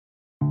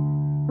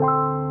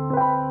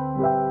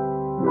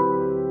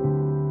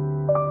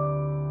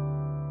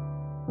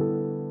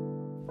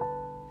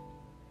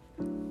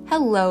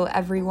Hello,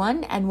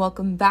 everyone, and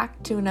welcome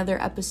back to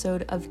another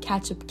episode of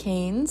Catch Up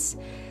Canes.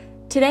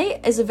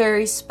 Today is a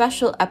very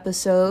special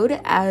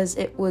episode as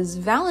it was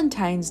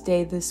Valentine's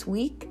Day this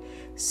week,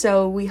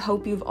 so we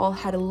hope you've all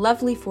had a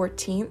lovely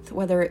 14th,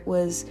 whether it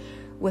was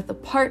with a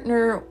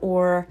partner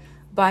or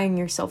buying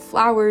yourself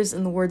flowers,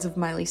 in the words of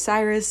Miley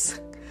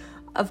Cyrus.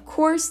 Of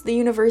course, the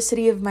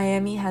University of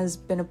Miami has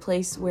been a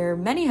place where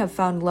many have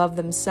found love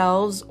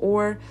themselves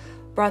or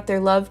brought their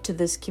love to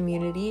this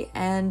community,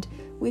 and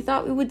we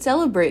thought we would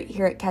celebrate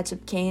here at Catch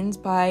Up Canes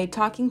by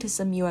talking to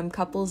some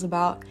couples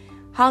about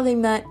how they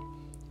met,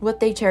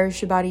 what they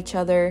cherish about each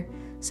other,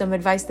 some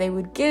advice they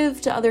would give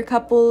to other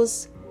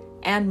couples,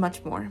 and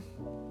much more.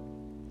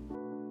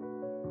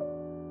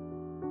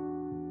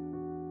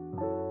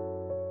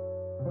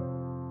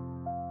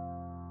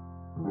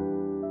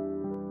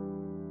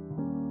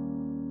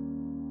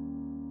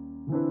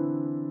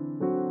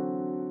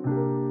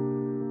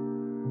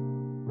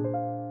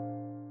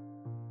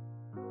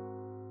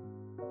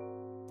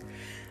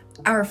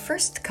 Our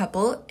first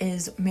couple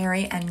is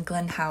Mary and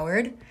Glen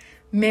Howard.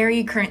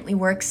 Mary currently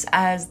works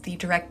as the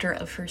Director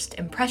of First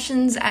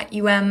Impressions at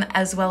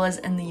as well as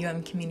in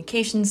the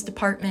Communications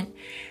Department,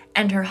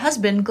 and her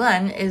husband,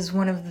 Glenn, is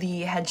one of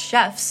the head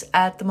chefs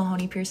at the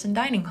Mahoney Pearson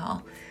Dining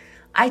Hall.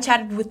 I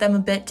chatted with them a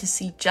bit to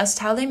see just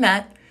how they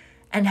met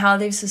and how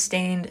they've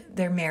sustained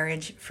their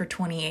marriage for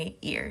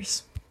 28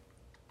 years.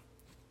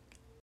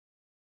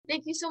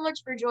 Thank you so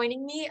much for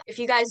joining me. If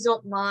you guys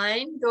don't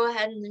mind, go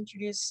ahead and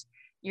introduce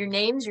your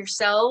names,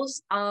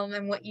 yourselves,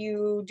 and what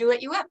you do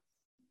at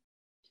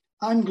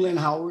I'm Glen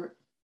Howard.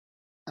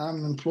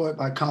 I'm employed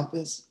by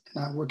Compass,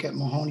 and I work at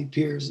Mahoney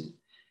Pearson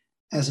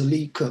as a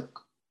lead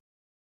cook.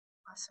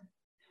 Awesome.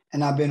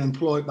 And I've been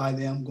employed by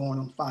them going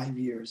on 5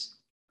 years.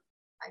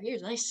 5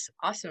 years, nice,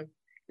 awesome.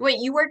 Wait,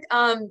 you work,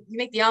 you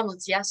make the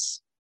omelets,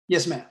 yes?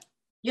 Yes, ma'am.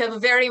 You have a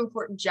very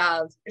important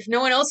job. If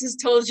no one else has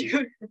told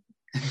you,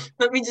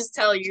 let me just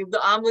tell you, the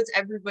omelets,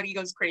 everybody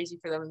goes crazy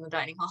for them in the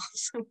dining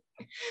halls.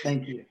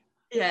 Thank you.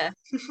 Yeah.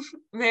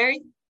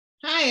 Mary?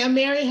 Hi, I'm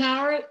Mary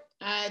Howard.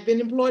 I've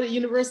been employed at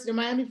University of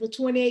Miami for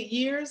 28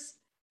 years.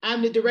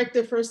 I'm the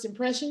Director of First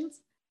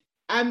Impressions.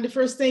 I'm the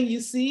first thing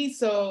you see,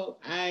 so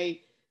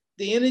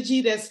the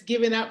energy that's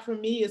given out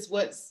from me is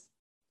what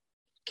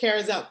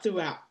carries out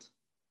throughout.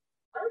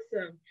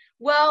 Awesome.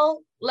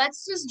 Well,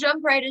 let's just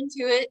jump right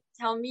into it.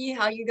 Tell me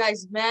how you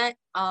guys met,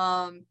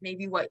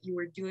 maybe what you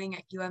were doing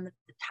at at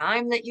the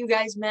time that you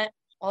guys met,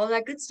 all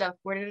that good stuff.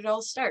 Where did it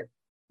all start?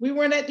 We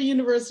weren't at the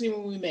university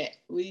when we met.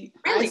 Really?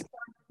 Yeah,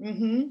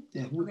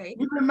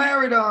 we've been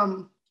married,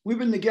 we've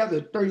been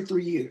together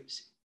 33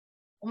 years.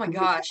 Oh my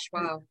gosh,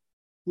 wow.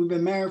 We've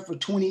been married for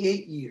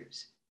 28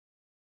 years.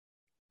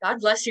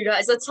 God bless you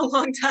guys, that's a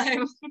long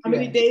time. How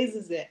many days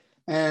is that?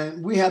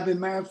 And we have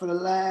been married for the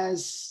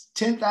last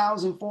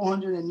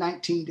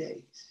 10,419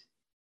 days.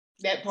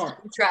 That part.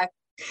 Track.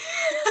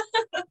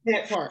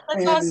 That part.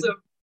 That's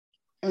awesome.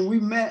 And we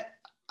met,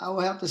 I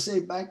would have to say,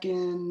 back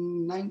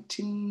in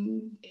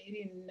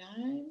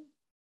 1989?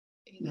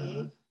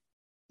 88?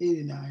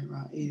 89,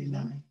 right?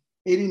 89.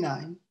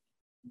 89.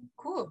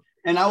 Cool.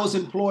 And I was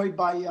employed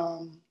by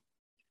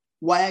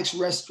Wags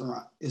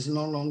Restaurant. It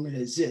no longer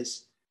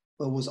exists,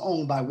 but was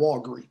owned by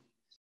Walgreens.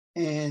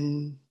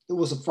 And it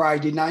was a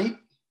Friday night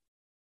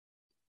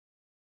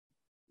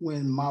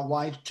when my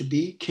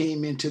wife-to-be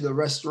came into the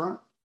restaurant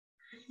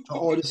to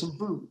order some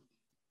food.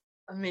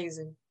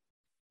 Amazing.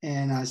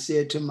 And I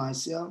said to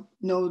myself,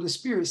 no, the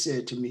Spirit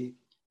said to me,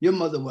 your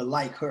mother would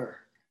like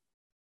her.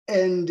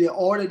 And the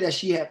order that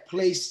she had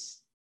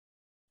placed,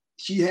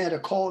 she had a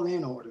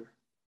call-in order.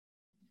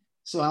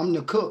 So I'm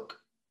the cook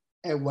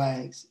at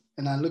Wags.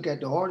 And I look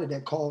at the order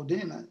that called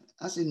in.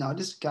 I said, no,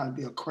 this got to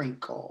be a crank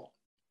call.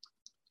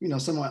 You know,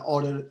 someone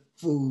ordered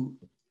food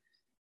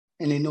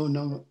and they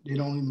don't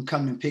even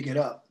come and pick it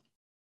up.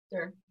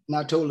 Sure. And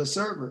I told the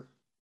server,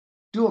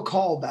 do a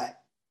call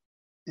back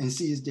and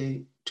see if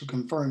to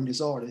confirm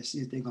this order, see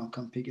if they're going to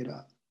come pick it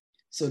up.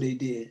 So they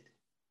did.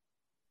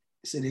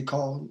 So they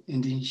called,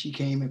 and then she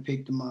came and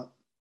picked them up.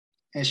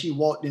 And she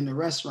walked in the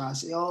restaurant. I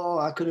said, oh,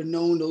 I could have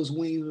known those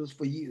wings was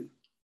for you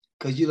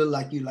because you look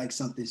like you like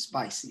something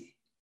spicy.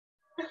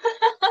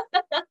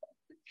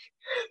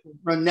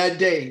 From that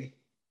day,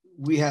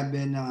 we have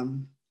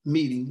been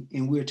meeting,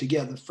 and we're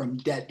together from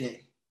that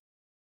day.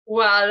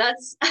 Wow,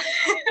 that's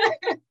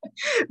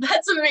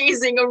that's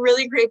amazing. A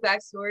really great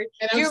backstory.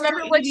 Do you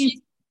remember what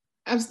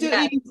I'm still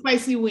eating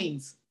spicy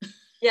wings.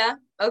 Yeah.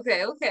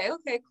 Okay.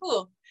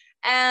 Cool.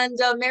 And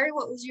Mary,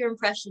 what was your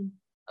impression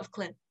of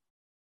Clint?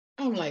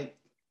 I'm like,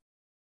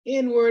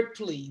 N-word,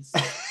 please.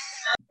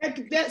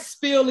 that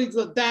spill is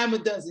a dime a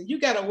dozen. You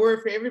got a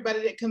word for everybody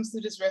that comes to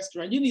this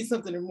restaurant. You need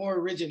something more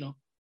original.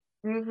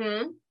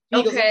 Mm-hmm.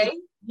 Okay.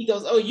 He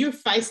goes, oh, you're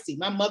feisty.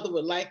 My mother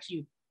would like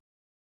you.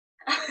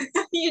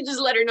 You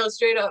just let her know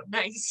straight up.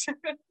 Nice.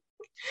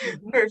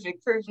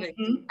 Perfect.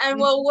 Mm-hmm.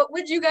 And well, what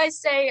would you guys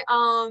say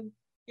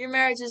your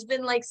marriage has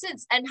been like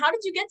since? And how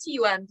did you get to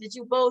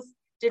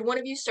did one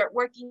of you start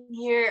working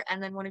here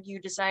and then one of you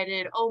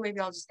decided, oh, maybe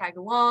I'll just tag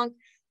along?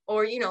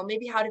 Or,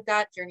 maybe how did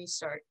that journey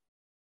start?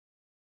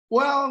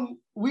 Well,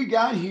 we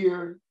got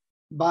here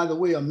by the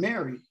way of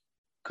Mary,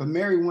 because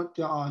Mary went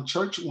to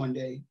church one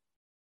day,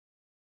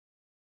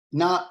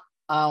 not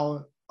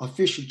our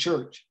official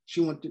church. She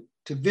went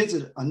to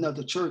visit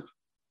another church.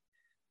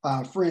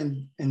 A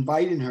friend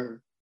invited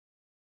her,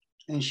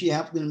 and she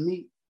happened to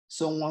meet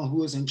someone who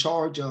was in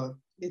charge of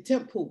the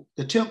temp pool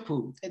at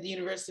the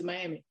University of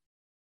Miami.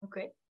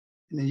 Okay.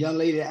 And the young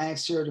lady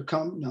asked her to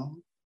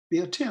come, be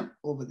a temp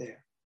over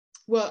there.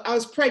 Well, I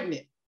was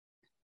pregnant,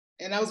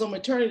 and I was on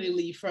maternity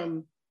leave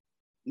from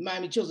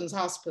Miami Children's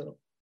Hospital.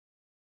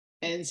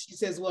 And she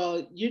says,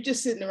 well, you're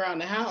just sitting around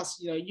the house,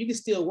 you can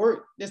still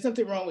work. There's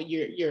nothing wrong with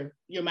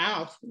your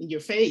mouth and your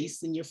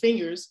face and your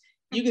fingers.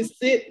 You can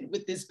sit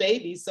with this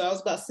baby. So I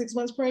was about 6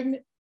 months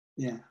pregnant.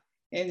 Yeah.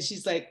 And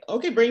she's like,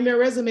 okay, bring me a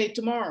resume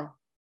tomorrow.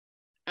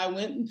 I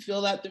went and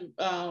filled out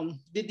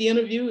did the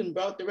interview and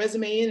brought the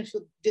resume in and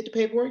did the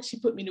paperwork. She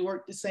put me to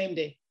work the same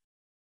day.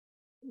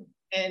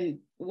 And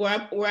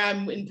where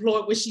I'm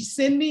employed, where she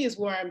sent me is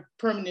where I'm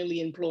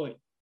permanently employed.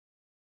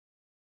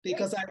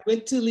 Because I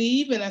went to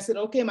leave and I said,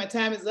 okay, my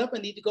time is up. I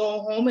need to go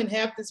home and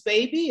have this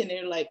baby. And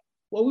they're like,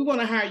 well, we want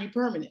to hire you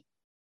permanent.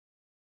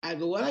 I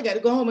go, well, I got to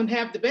go home and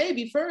have the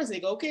baby first. They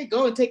go, okay,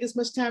 go and take as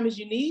much time as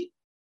you need.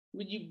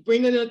 When you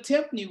bring in a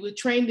temp, you will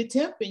train the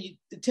temp and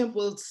the temp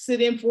will sit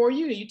in for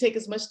you and you take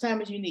as much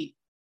time as you need.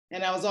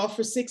 And I was off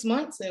for 6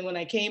 months. And when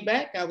I came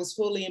back, I was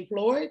fully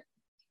employed.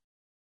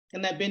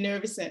 And I've been there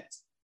ever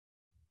since.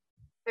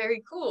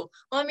 Very cool.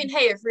 Well, I mean,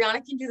 hey, if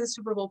Rihanna can do the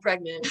Super Bowl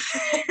pregnant,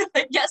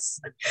 I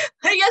guess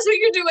we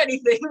can do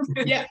anything.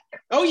 Yeah.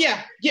 Oh,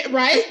 yeah. Yeah,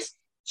 right?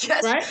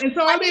 Yes. Right? And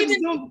so I'm able to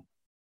do...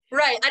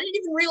 Right. I didn't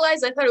even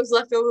realize. I thought it was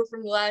left over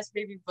from the last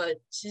baby, but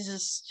she's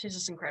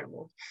just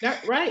incredible.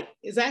 Right.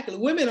 Exactly.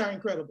 Women are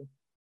incredible.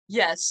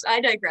 Yes, I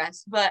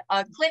digress. But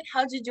Clint,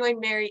 how'd you join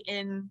Mary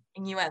in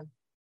UM?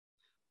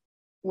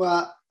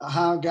 Well,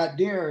 how I got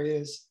there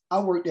is I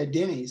worked at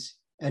Denny's,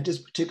 at this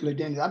particular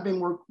Denny's. I've been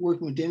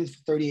working with Denny's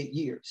for 38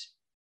 years.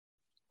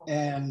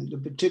 And the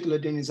particular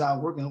Denny's I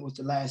was working with was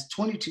the last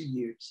 22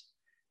 years.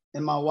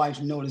 And my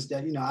wife noticed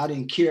that, I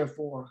didn't care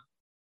for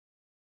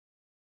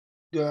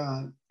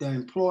the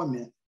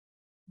employment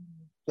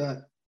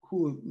that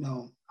who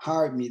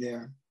hired me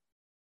there.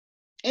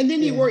 And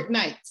then you worked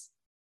nights.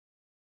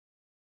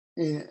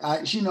 And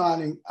I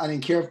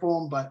didn't care for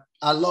them, but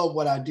I love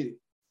what I do.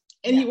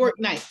 And he worked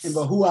nights.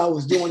 But who I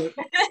was doing it,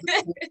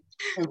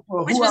 which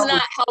was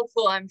not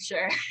helpful, I'm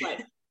sure.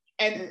 Right.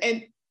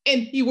 And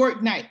he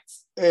worked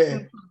nights.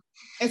 Yeah.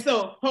 And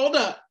so hold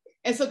up.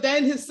 And so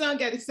then his son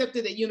got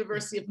accepted at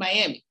University of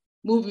Miami,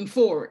 moving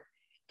forward.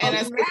 And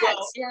I said,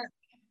 well, yeah.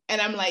 And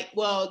I'm like,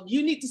 well,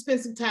 you need to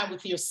spend some time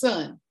with your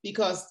son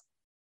because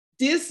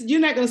you're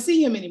not going to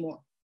see him anymore.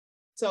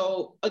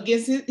 So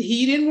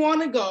he didn't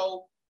want to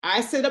go.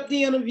 I set up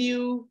the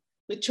interview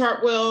with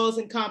Chartwells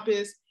and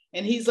Compass.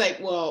 And he's like,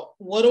 well,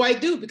 what do I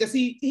do? Because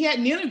he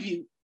hadn't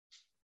interviewed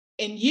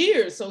in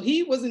years. So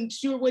he wasn't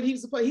sure what he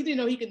was supposed. He didn't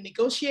know he could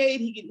negotiate.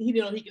 He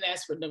didn't know he could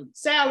ask for the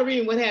salary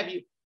and what have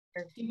you.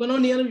 He went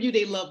on the interview.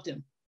 They loved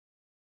him.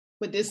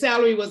 But the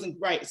salary wasn't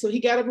right. So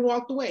he got up and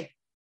walked away.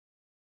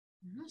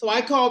 Mm-hmm. So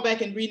I called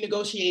back and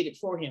renegotiated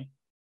for him.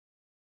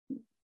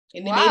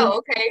 And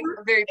okay.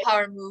 A very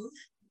power move.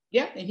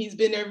 Yeah. And he's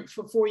been there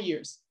for 4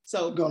 years.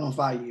 So going on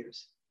 5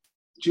 years.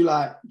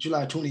 July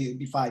 20, it'll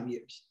be 5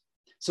 years.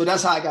 So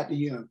that's how I got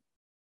to UM,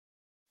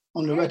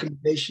 on the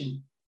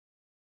recommendation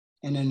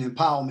and an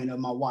empowerment of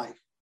my wife.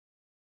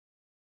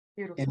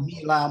 Beautiful. And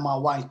me allowing my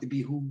wife to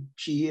be who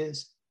she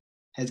is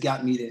has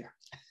got me there.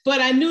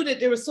 But I knew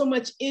that there was so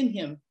much in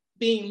him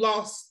being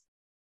lost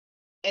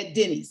at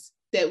Denny's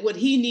that what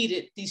he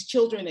needed, these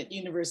children at the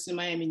University of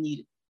Miami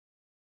needed,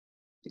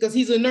 because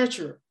he's a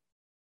nurturer.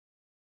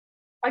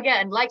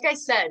 Again, like I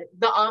said,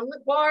 the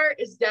omelet bar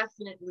is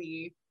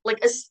definitely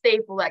like a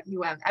staple at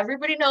UM.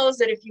 Everybody knows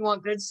that if you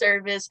want good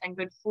service and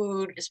good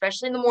food,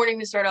 especially in the morning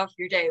to start off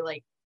your day,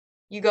 like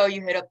you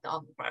hit up the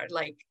omelet bar.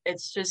 Like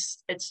it's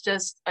just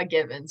a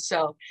given.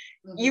 So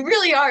you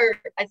really are,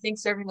 I think,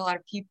 serving a lot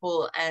of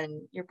people,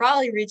 and you're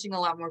probably reaching a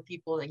lot more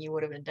people than you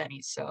would have in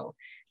Denny's. So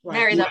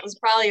Mary, that was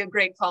probably a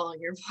great call on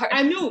your part.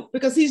 I knew,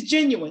 because he's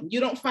genuine. You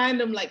don't find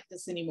them like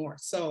this anymore.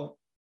 So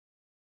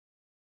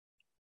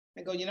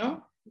I go,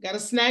 got to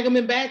snag them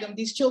and bag them.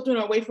 These children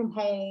are away from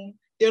home.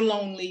 They're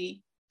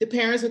lonely. The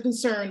parents are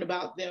concerned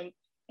about them,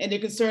 and they're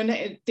concerned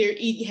that they're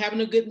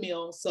having a good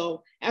meal.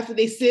 So after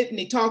they sit and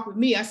they talk with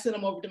me, I send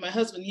them over to my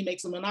husband. He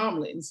makes them an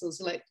omelet. And so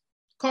it's like,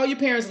 call your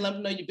parents and let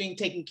them know you're being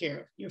taken care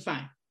of. You're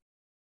fine.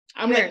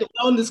 I'm like the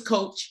wellness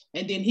coach,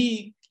 and then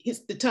he hits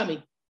the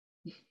tummy.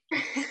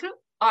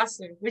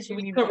 Awesome.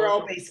 We cover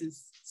all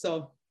bases.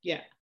 So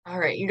yeah. All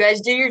right, you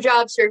guys do your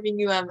job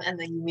serving UM, and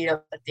then you meet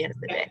up at the end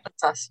of the day.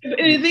 That's awesome.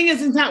 And the thing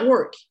is, it's not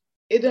work.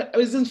 It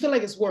doesn't feel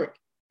like it's work.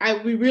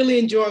 We really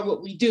enjoy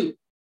what we do.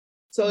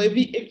 So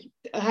if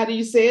how do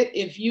you say it?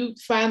 If you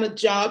find a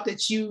job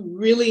that you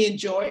really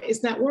enjoy,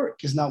 it's not work.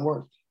 It's not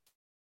work.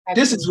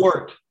 Absolutely. This is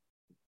work.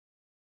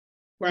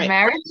 Right.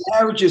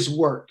 Marriage is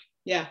work.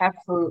 Yeah.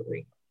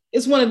 Absolutely.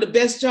 It's one of the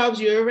best jobs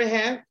you ever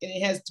have, and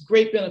it has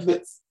great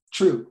benefits.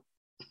 True.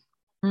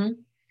 Mm-hmm.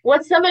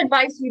 What's some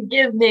advice you'd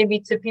give maybe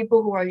to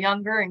people who are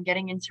younger and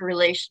getting into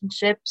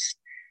relationships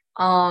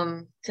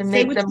to Say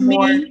make what them you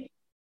more mean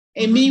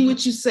and mean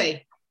what you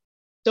say.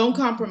 Don't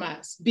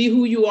compromise. Be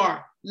who you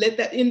are. Let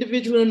that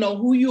individual know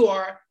who you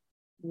are,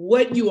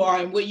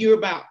 and what you're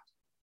about.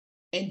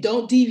 And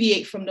don't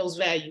deviate from those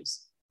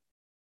values.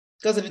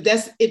 Because if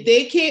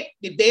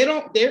they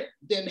don't,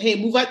 then hey,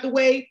 move out the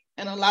way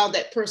and allow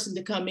that person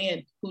to come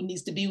in who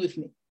needs to be with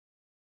me.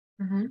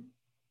 Mm-hmm.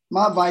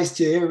 My advice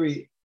to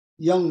every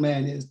young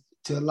man is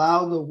to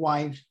allow the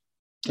wife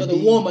or the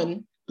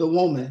woman to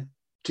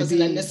be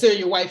not necessarily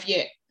your wife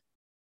yet.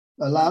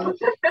 Allow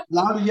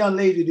the young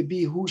lady to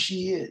be who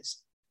she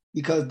is,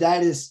 because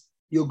that is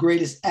your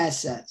greatest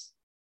asset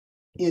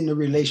in the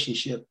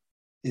relationship,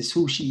 is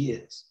who she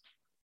is.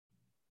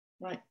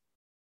 Right.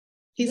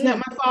 He's not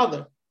my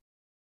father.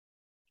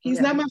 He's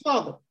not my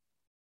father.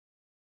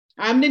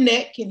 I'm the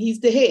neck and he's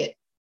the head.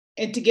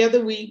 And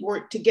together we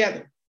work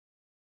together.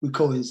 We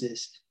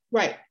coexist.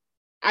 Right.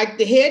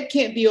 The head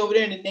can't be over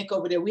there and the neck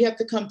over there. We have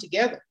to come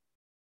together.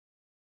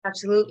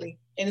 Absolutely.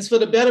 And it's for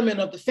the betterment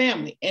of the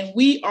family. And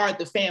we are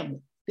the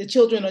family. The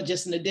children are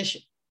just an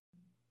addition.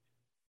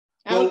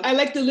 Well, I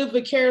like to live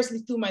vicariously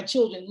through my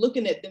children,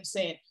 looking at them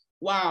saying,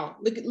 wow,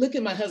 look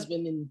at my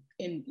husband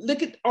and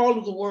look at all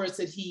of the words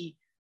that he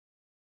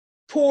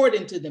poured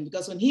into them.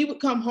 Because when he would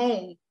come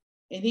home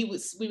and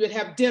we would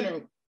have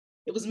dinner,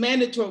 it was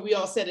mandatory we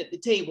all sat at the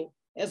table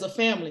as a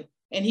family.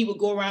 And he would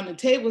go around the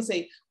table and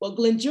say, well,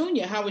 Glenn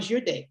Jr., how was your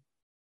day?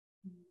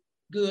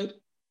 Good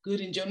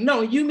and Joe.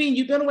 No, you mean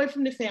you've been away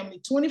from the family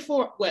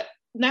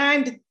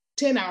 9 to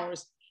 10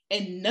 hours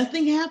and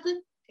nothing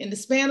happened in the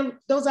span of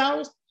those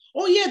hours?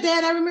 Oh yeah,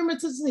 Dad, I remember.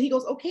 He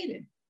goes, okay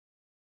then.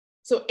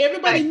 So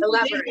everybody knew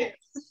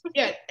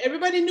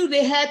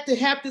they had to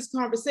have this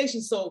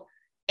conversation. So,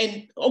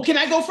 can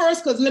I go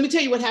first? Because let me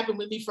tell you what happened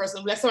with me first,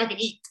 and that's so I can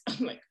eat.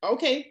 I'm like,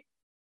 okay,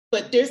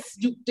 but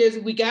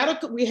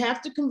we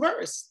have to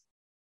converse,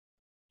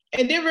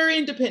 and they're very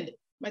independent.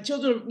 My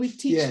children, we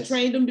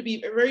trained them to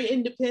be very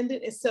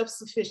independent and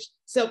self-sufficient,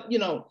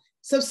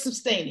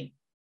 self-sustaining.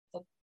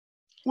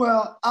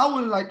 Well, I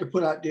would like to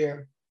put out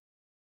there,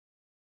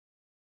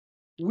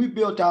 we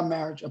built our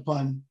marriage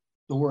upon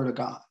the word of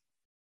God.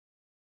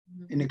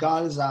 Mm-hmm. And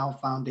God is our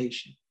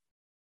foundation.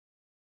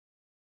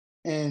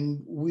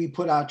 And we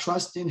put our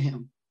trust in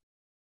him.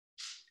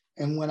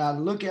 And when I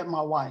look at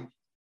my wife,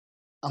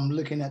 I'm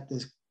looking at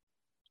this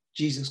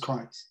Jesus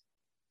Christ.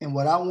 And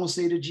what I won't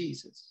say to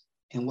Jesus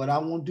and what I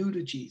won't do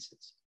to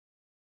Jesus,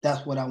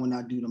 that's what I will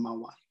not do to my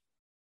wife.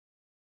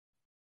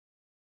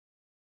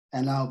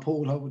 And I'll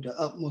uphold her with the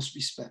utmost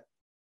respect.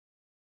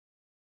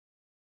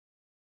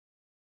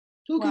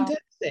 Who can touch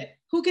that?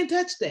 Who can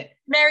touch that?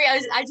 Mary, I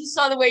just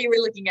saw the way you were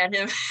looking at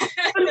him.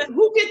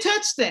 Who can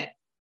touch that?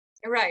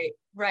 Right.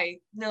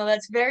 No,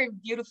 that's very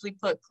beautifully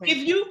put. If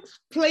you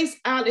place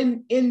out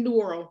in the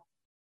world,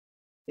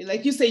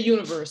 like you say,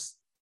 universe,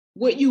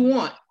 what you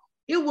want,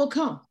 it will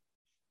come.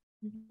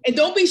 Mm-hmm. And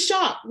don't be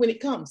shocked when it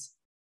comes.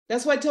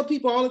 That's why I tell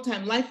people all the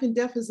time, life and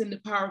death is in the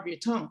power of your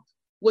tongue.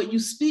 What you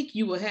speak,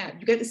 you will have.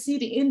 You got to see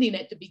the ending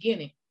at the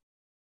beginning.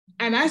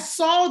 And I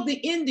saw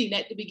the ending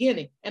at the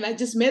beginning, and I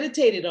just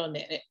meditated on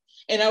that.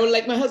 And I would,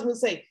 like my husband would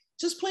say,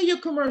 just play your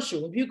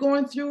commercial. If you're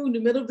going through in the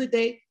middle of the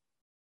day,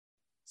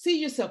 see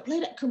yourself, play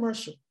that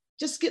commercial.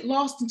 Just get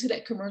lost into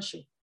that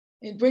commercial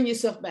and bring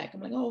yourself back. I'm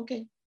like, oh,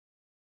 okay.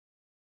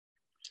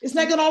 It's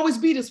not gonna always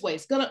be this way.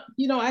 It's gonna,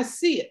 I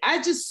see it.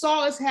 I just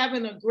saw us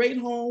having a great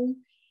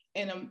home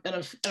and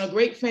a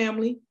great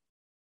family.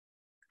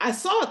 I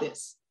saw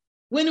this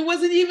when it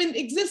wasn't even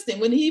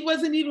existing, when he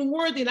wasn't even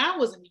worthy and I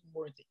wasn't even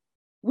worthy.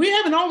 We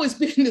haven't always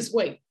been this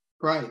way.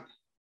 Right.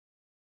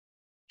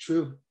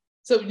 True.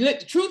 So let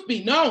the truth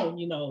be known,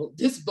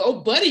 this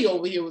Buddy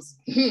over here was,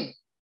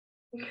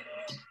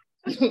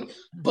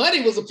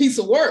 Buddy was a piece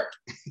of work.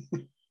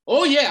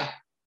 Oh yeah.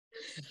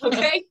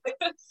 Okay.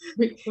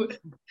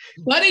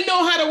 Buddy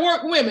know how to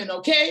work women,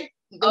 okay?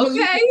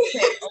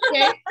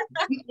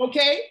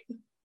 Okay.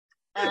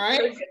 All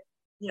right.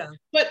 Yeah.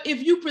 But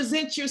if you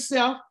present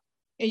yourself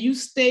and you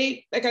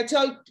stay, like I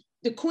tell you,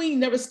 the queen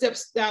never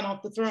steps down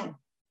off the throne.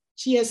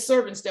 She has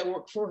servants that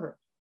work for her.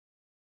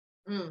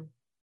 Mm.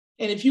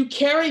 And if you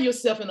carry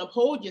yourself and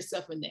uphold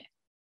yourself in that,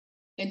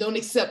 and don't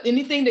accept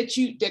anything that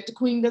the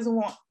queen doesn't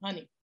want,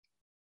 honey.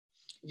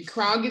 If your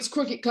crown gets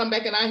crooked, come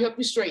back and I'll help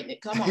you straighten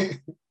it. Come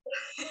on.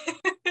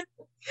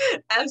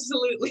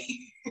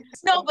 Absolutely.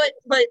 No,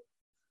 but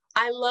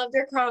I love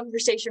their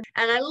conversation,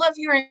 and I love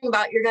hearing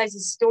about your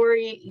guys'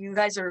 story. You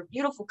guys are a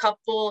beautiful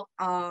couple,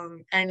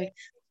 and of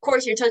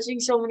course you're touching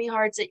so many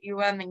hearts at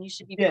UM, and you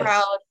should be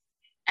proud.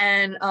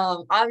 And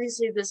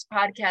obviously this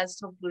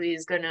podcast hopefully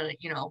is gonna,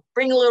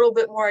 bring a little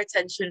bit more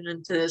attention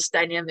into this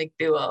dynamic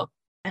duo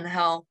and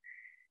how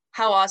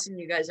awesome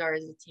you guys are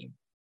as a team.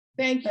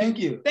 Thank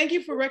you. Thank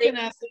you for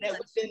recognizing that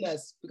within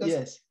us,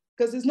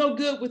 because there's no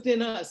good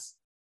within us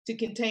to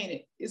contain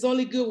it. It's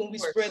only good when we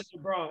spread it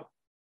abroad.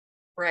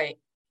 Right.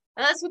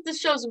 And that's what this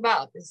show's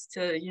about, is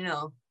to,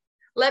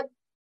 let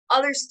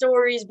other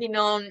stories be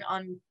known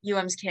on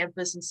UM's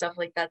campus and stuff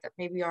like that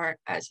maybe aren't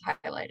as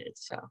highlighted.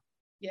 So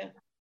Yeah.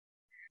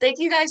 thank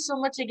you guys so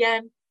much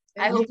again.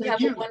 I hope you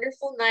have you. a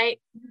wonderful night.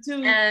 You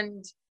too.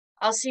 And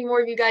I'll see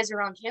more of you guys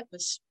around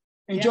campus.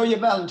 Enjoy your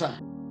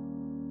Valentine.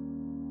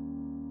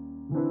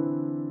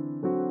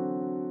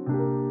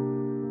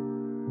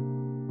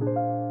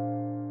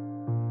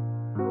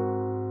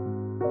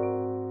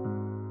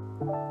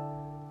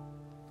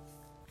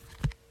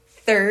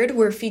 Third,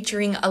 we're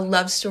featuring a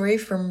love story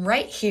from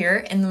right here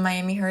in the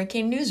Miami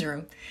Hurricane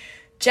newsroom.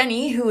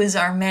 Jenny, who is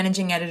our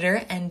managing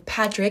editor, and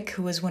Patrick,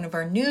 who is one of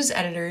our news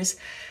editors,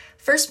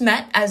 first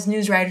met as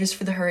news writers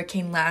for the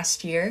Hurricane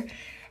last year.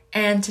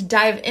 And to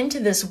dive into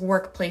this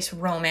workplace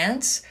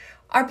romance,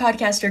 our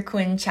podcaster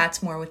Quinn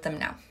chats more with them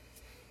now.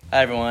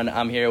 Hi everyone,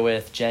 I'm here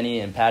with Jenny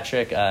and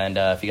Patrick, and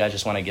if you guys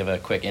just want to give a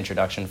quick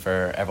introduction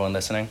for everyone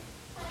listening.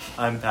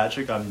 I'm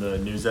Patrick. I'm the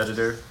news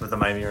editor with the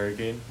Miami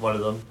Hurricane, one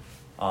of them.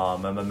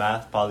 I'm a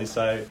math,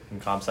 poli-sci, and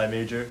comp-sci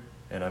major,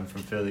 and I'm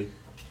from Philly.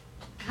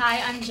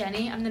 Hi, I'm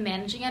Jenny. I'm the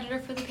managing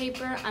editor for the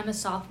paper. I'm a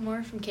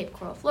sophomore from Cape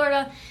Coral,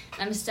 Florida,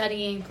 and I'm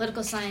studying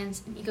political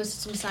science and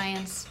ecosystem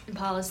science and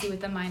policy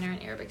with a minor in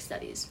Arabic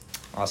studies.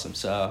 Awesome.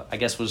 So I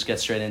guess we'll just get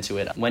straight into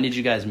it. When did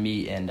you guys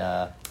meet, and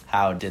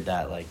how did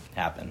that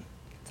happen?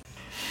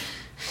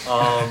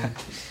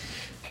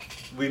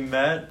 We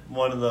met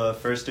one of the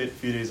first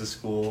few days of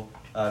school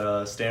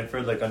at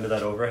Stanford, under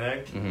that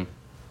overhang.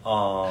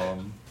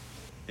 Mm-hmm.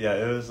 Yeah,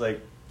 it was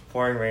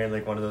pouring rain,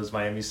 one of those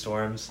Miami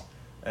storms,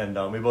 and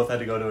we both had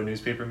to go to a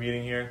newspaper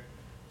meeting here.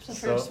 The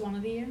first one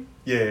of the year?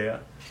 Yeah.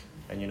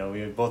 And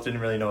we both didn't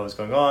really know what was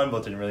going on,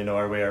 both didn't really know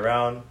our way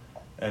around,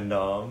 and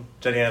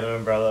Jenny had an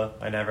umbrella,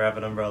 I never have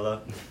an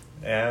umbrella,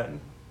 and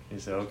he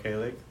said,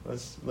 okay,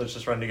 let's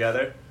just run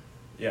together.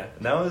 Yeah,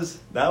 and that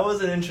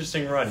was an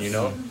interesting run,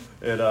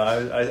 It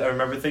I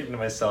remember thinking to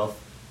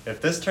myself, if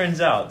this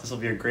turns out, this will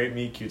be a great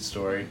meet cute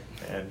story.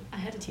 And I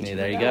had to teach you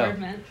there what you that go. word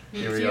meant.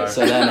 Here we are.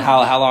 So then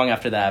how long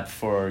after that,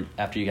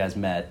 after you guys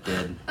met,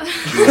 did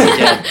you really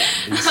get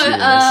serious?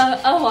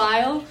 A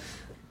while.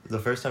 The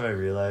first time I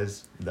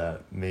realized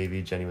that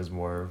maybe Jenny was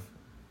more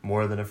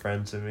than a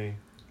friend to me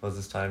was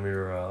this time we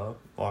were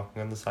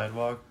walking on the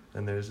sidewalk,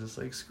 and there's this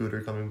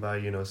scooter coming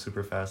by,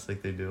 super fast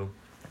like they do.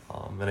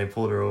 And I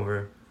pulled her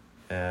over,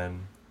 and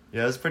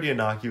yeah, it was pretty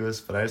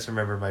innocuous, but I just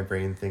remember my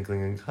brain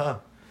thinking,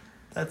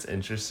 that's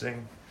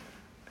interesting.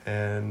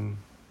 And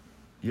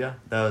yeah,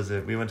 that was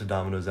it. We went to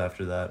Domino's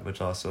after that,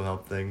 which also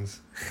helped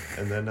things.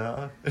 And then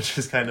it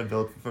just kind of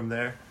built from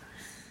there.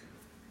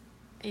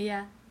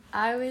 Yeah,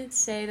 I would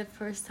say the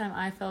first time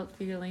I felt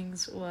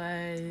feelings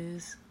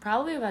was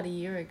probably about a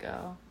year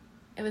ago.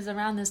 It was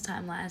around this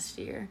time last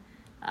year.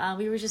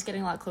 We were just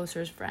getting a lot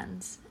closer as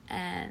friends.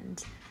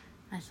 And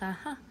I thought,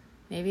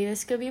 maybe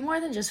this could be more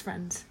than just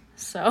friends.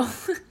 So.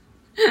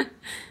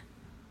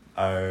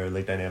 Our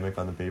dynamic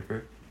on the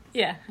paper.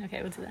 Yeah,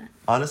 okay, we'll do that.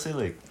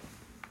 Honestly,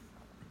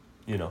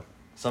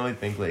 some might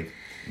think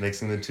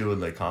mixing the two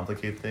would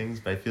complicate things,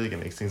 but I feel it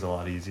makes things a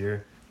lot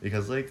easier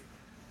because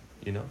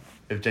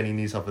if Jenny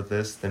needs help with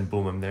this, then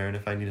boom, I'm there, and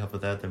if I need help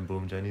with that, then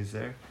boom, Jenny's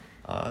there.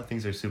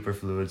 Things are super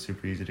fluid,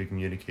 super easy to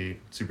communicate,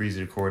 super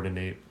easy to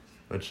coordinate,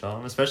 which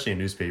especially in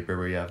newspaper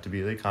where you have to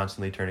be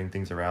constantly turning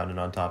things around and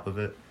on top of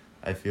it.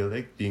 I feel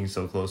being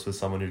so close with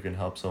someone who can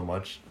help so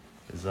much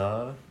is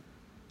it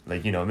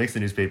makes the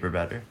newspaper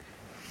better.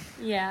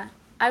 Yeah.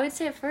 I would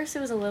say at first it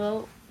was a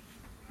little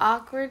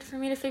awkward for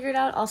me to figure it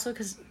out, also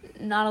because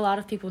not a lot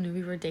of people knew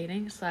we were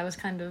dating, so that was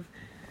kind of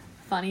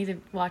funny to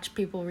watch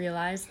people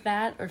realize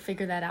that or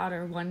figure that out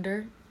or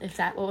wonder if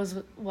that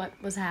what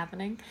was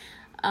happening.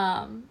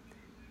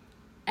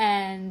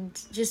 And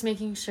just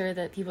making sure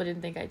that people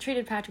didn't think I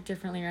treated Patrick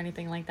differently or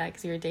anything like that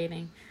because we were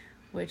dating,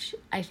 which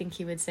I think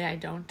he would say I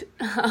don't.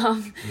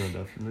 No,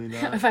 definitely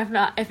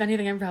not. If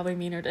anything, I'm probably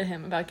meaner to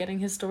him about getting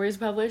his stories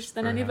published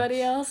than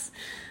anybody else.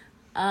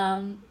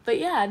 But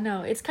yeah,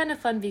 no, it's kind of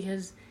fun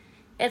because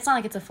it's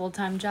not it's a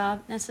full-time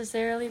job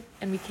necessarily,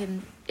 and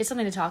it's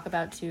something to talk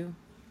about too,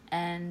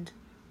 and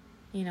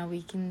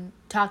we can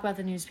talk about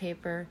the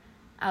newspaper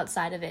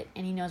outside of it,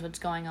 and he knows what's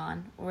going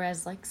on,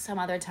 whereas some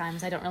other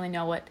times I don't really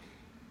know what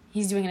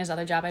he's doing in his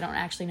other job. I don't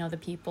actually know the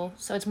people,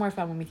 so it's more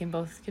fun when we can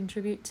both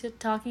contribute to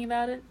talking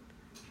about it.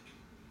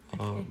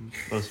 What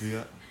else have you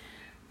got?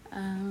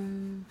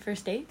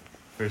 First date?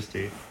 First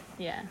date?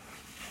 Yeah.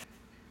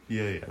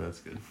 Yeah,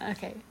 that's good.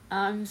 Okay.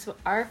 So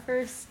our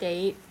first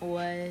date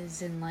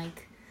was in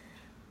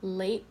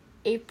late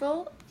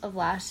April of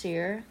last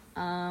year.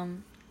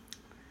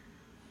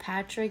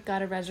 Patrick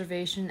got a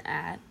reservation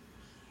at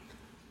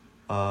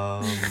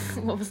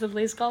what was the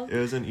place called? It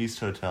was an East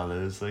Hotel.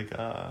 It was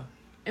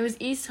it was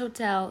East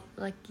Hotel,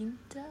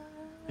 Quinta?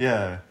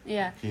 Yeah.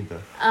 Yeah.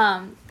 Quinta.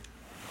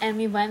 And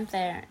we went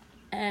there,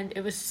 and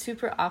it was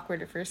super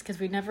awkward at first because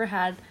we never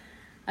had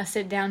a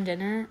sit-down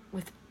dinner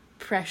with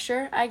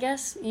pressure, I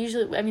guess.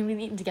 Usually, we've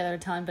eaten together a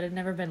ton, but it'd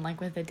never been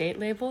with a date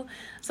label.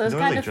 So it was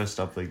kind of dressed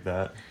up like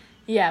that.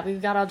 Yeah, we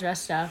got all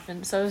dressed up,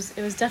 and so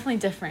it was definitely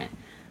different.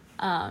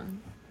 And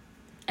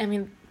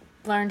we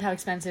learned how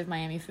expensive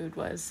Miami food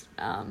was.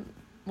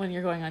 when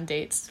you're going on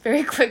dates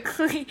very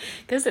quickly,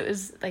 because it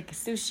was like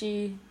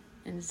sushi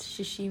and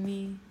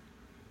sashimi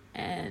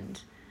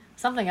and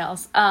something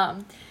else.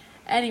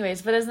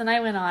 Anyways, but as the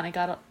night went on, it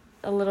got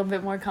a little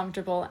bit more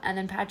comfortable, and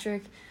then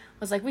Patrick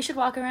was like, we should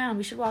walk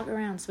around.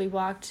 So we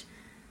walked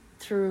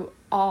through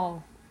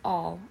all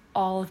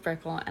of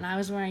Brickell, and I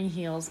was wearing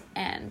heels,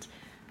 and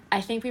I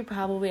think we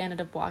probably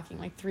ended up walking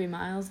like 3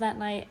 miles that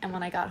night, and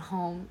when I got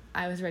home,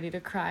 I was ready to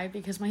cry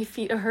because my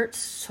feet hurt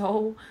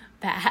so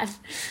bad.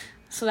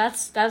 So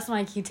that's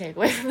my key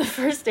takeaway from the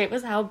first date,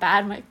 was how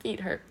bad my feet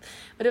hurt.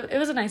 But it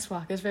was a nice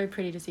walk. It was very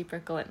pretty to see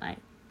Brickell at night.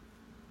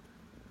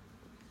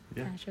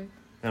 Yeah. Patrick?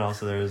 And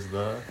also there's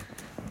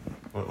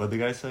what'd the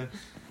guy say?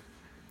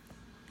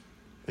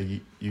 Like,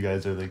 you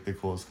guys are, like, the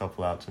coolest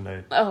couple out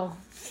tonight. Oh,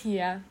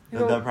 yeah.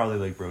 That probably,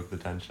 like, broke the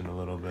tension a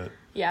little bit.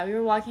 Yeah, we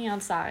were walking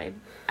outside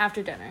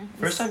after dinner.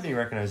 First time being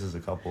recognized as a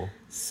couple.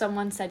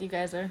 Someone said you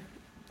guys are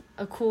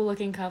a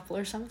cool-looking couple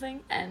or something,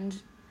 and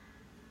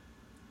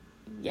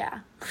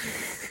yeah.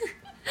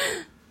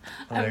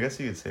 I guess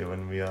you could say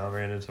when we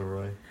ran into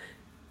Roy.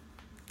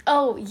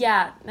 Oh,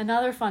 yeah.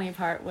 Another funny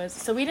part was,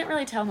 so we didn't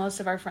really tell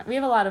most of our friends. We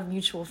have a lot of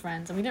mutual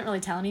friends, and we didn't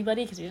really tell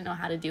anybody because we didn't know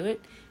how to do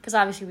it, because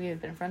obviously we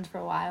had been friends for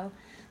a while.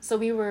 So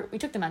we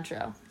took the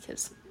metro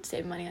because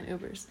save money on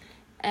Ubers,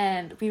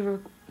 and we were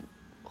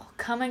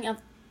coming up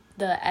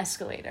the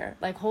escalator,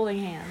 like holding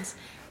hands,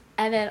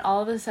 and then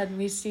all of a sudden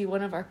we see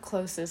one of our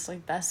closest,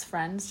 like, best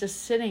friends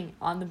just sitting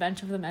on the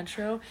bench of the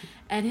metro,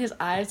 and his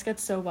eyes got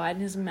so wide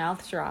and his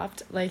mouth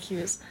dropped, like he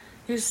was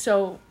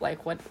so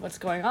like, what's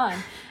going on?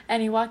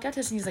 And he walked up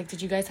to us and he's like,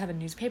 did you guys have a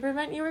newspaper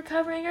event you were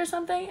covering or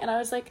something? And I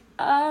was like,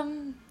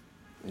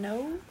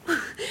 no.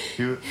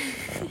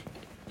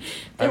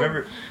 I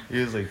remember he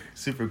was, like,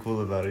 super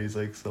cool about it. He's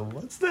like, so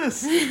what's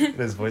this? And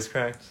his voice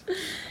cracked.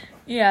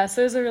 Yeah,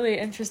 so it was a really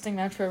interesting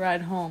metro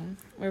ride home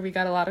where we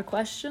got a lot of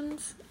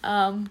questions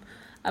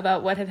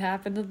about what had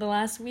happened in the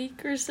last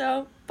week or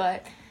so.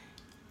 But,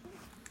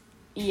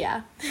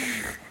 yeah.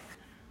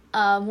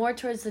 More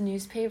towards the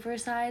newspaper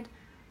side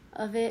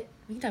of it.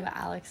 We can talk about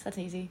Alex. That's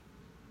easy.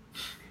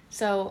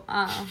 So,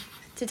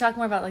 to talk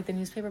more about, like, the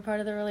newspaper part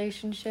of the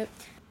relationship.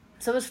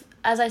 So it was,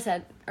 as I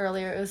said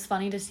earlier, it was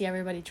funny to see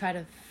everybody try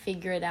to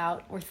figure it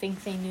out or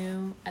think they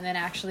knew and then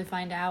actually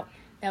find out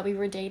that we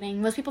were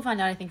dating. Most people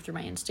find out, I think, through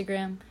my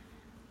Instagram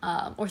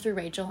or through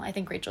Rachel. I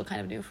think Rachel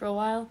kind of knew for a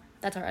while.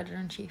 That's our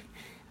editor-in-chief.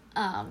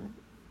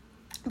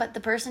 But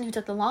the person who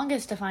took the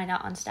longest to find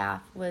out on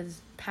staff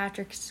was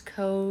Patrick's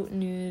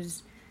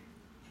co-news,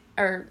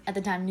 or at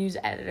the time, news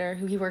editor,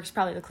 who he works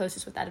probably the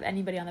closest with out of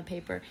anybody on the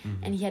paper.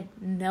 Mm-hmm. And he had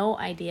no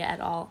idea at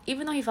all,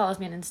 even though he follows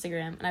me on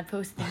Instagram and I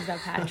posted things about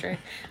Patrick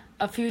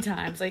a few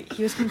times. Like,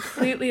 he was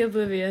completely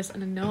oblivious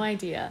and had no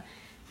idea.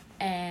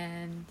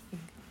 And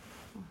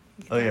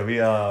oh yeah,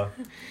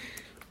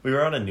 we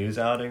were on a news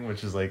outing,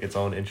 which is, like, its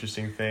own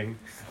interesting thing,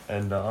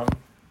 and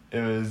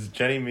it was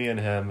Jenny, me, and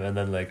him, and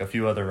then, like, a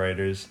few other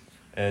writers,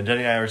 and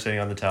Jenny and I were sitting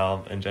on the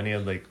towel, and Jenny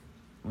had, like,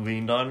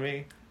 leaned on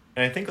me,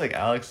 and I think, like,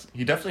 Alex,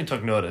 he definitely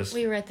took notice.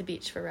 We were at the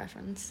beach, for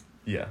reference.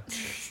 Yeah.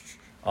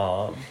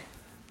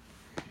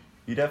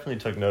 He definitely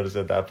took notice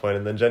at that point,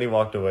 and then Jenny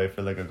walked away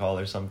for, like, a call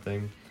or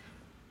something,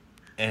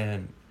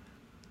 and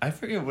I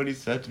forget what he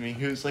said to me.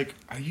 He was like,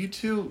 are you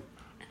two,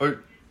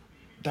 or,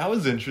 that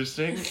was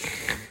interesting.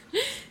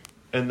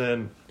 And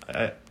then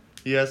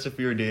he asked if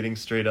we were dating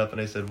straight up, and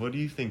I said, what do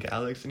you think,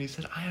 Alex? And he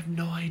said, I have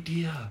no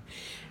idea.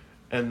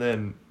 And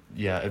then,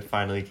 yeah, it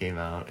finally came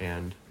out,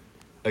 and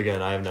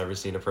again, I have never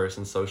seen a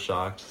person so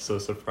shocked, so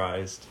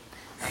surprised.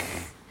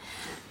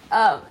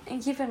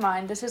 And keep in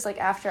mind, this was, like,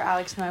 after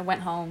Alex and I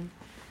went home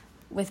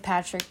with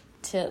Patrick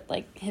to,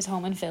 like, his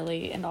home in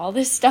Philly and all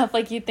this stuff.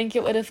 Like, you'd think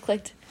it would have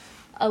clicked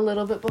a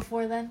little bit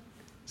before then.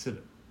 So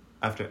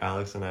after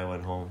Alex and I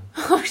went home.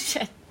 Oh,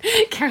 shit.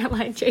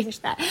 Caroline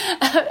changed that.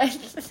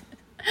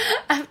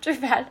 After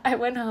that, I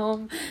went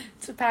home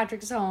to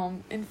Patrick's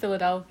home in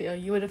Philadelphia.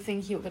 You would have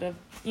think he would have,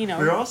 we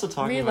were also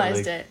talking about,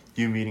 like, it.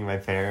 You meeting my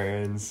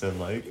parents and,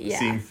 like,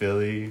 seeing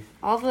Philly.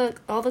 All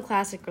the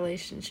classic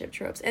relationship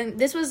tropes. And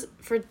this was,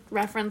 for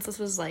reference, this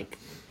was, like,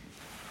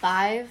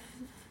 5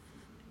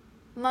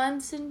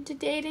 months into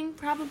dating,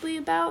 probably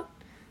about.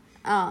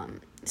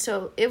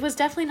 So it was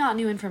definitely not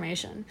new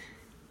information.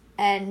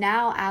 And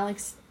now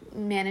Alex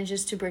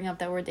manages to bring up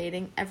that we're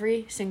dating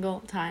every single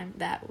time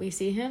that we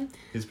see him.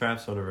 He's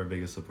perhaps one of our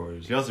biggest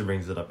supporters. He also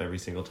brings it up every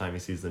single time he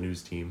sees the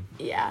news team.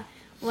 Yeah.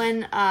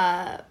 When,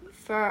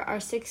 for our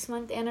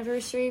 6-month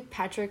anniversary,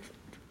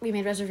 we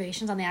made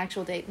reservations on the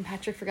actual date, and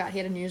Patrick forgot he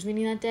had a news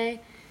meeting that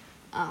day.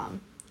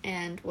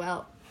 And,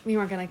 well, we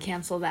weren't going to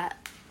cancel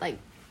that, like,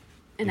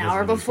 an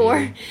hour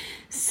before.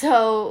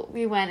 So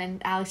we went,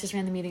 and Alex just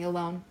ran the meeting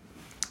alone.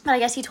 But I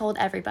guess he told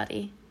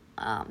everybody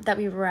that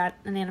we were at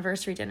an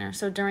anniversary dinner.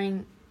 So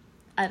during,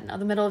 I don't know,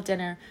 the middle of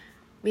dinner,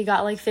 we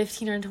got like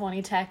 15 or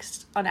 20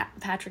 texts on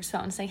Patrick's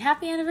phone saying,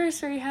 happy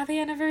anniversary, happy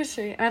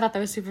anniversary. And I thought that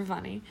was super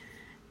funny.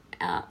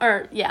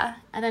 And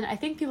then I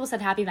think people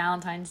said happy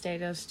Valentine's Day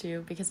to us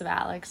too because of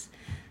Alex.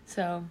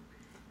 So,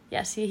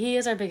 yes, he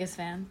is our biggest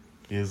fan.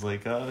 He is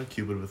like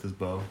Cupid with his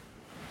bow.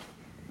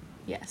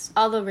 Yes,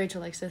 although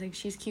Rachel likes to think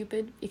she's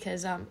Cupid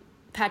because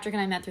Patrick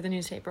and I met through the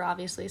newspaper,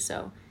 obviously,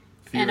 so...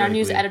 And our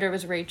news editor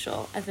was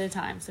Rachel at the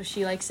time, so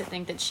she likes to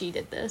think that she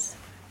did this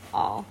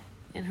all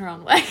in her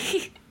own way.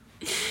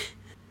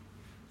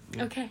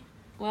 Okay,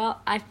 well,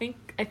 I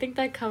think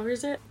that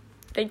covers it.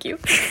 Thank you.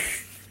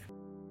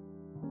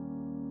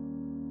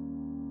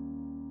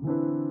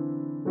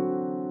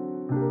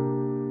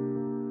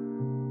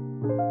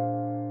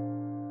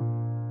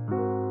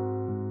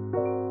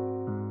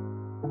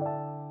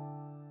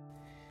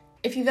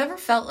 If you've ever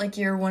felt like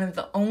you're one of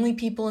the only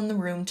people in the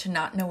room to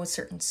not know a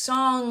certain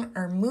song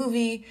or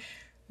movie,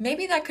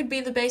 maybe that could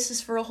be the basis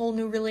for a whole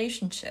new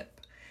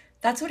relationship.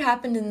 That's what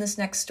happened in this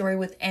next story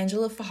with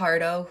Angela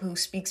Fajardo, who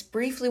speaks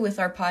briefly with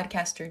our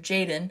podcaster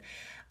Jaden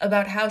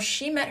about how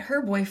she met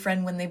her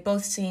boyfriend when they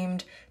both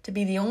seemed to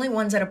be the only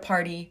ones at a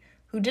party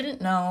who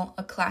didn't know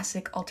a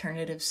classic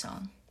alternative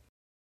song.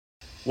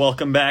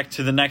 Welcome back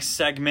to the next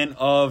segment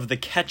of the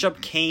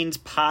Ketchup Canes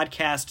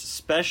podcast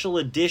special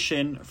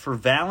edition for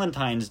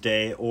Valentine's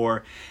Day,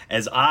 or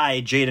as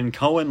I, Jaden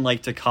Cohen,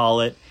 like to call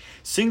it,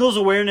 Singles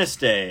Awareness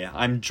Day.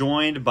 I'm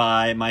joined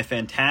by my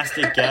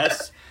fantastic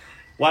guests.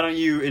 Why don't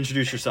you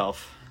introduce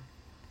yourself?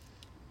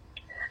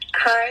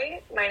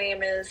 Hi, my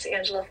name is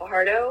Angela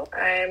Fajardo.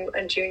 I'm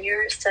a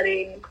junior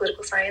studying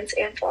political science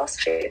and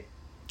philosophy.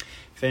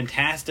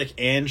 Fantastic,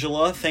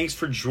 Angela. Thanks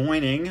for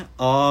joining.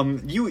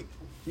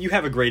 You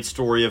have a great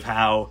story of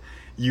how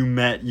you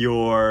met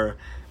your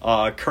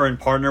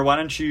current partner. Why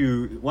don't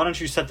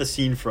you set the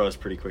scene for us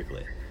pretty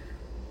quickly?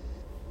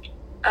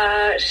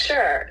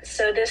 Sure.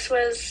 So this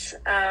was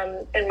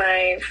in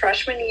my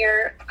freshman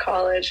year of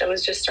college. I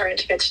was just starting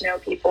to get to know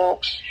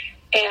people,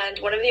 and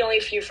one of the only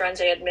few friends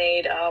I had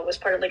made was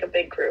part of like a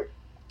big group.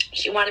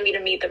 She wanted me to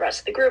meet the rest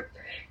of the group,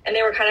 and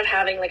they were kind of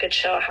having like a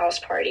chill house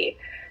party.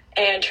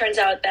 And turns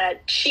out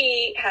that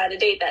she had a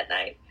date that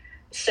night.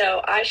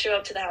 So I show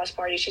up to the house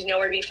party. She's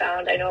nowhere to be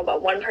found. I know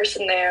about one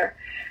person there.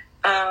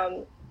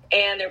 And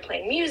they're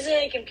playing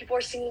music and people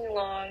are singing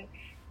along.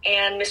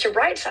 And Mr.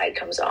 Brightside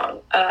comes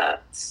on.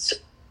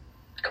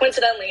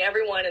 Coincidentally,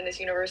 everyone in this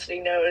university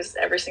knows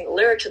every single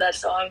lyric to that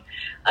song,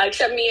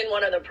 except me and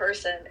one other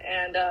person.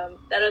 And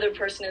that other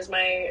person is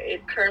my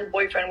current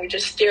boyfriend. We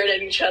just stared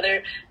at each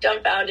other,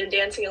 dumbfounded,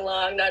 dancing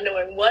along, not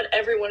knowing what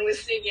everyone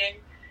was singing.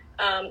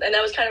 And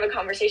that was kind of a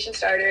conversation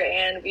starter,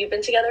 and we've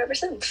been together ever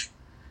since.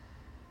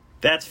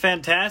 That's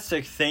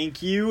fantastic.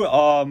 Thank you.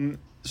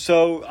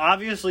 So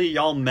obviously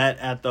y'all met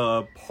at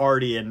the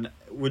party, and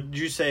would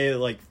you say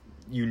like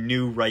you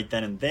knew right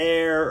then and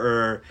there,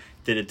 or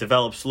did it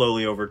develop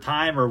slowly over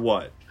time, or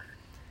what?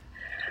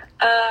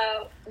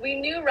 We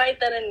knew right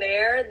then and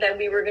there that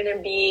we were going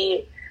to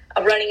be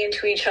running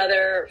into each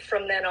other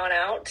from then on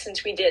out,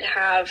 since we did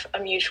have a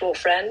mutual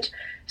friend.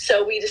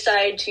 So we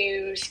decided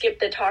to skip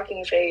the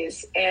talking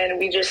phase, and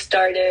we just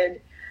started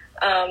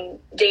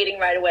dating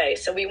right away.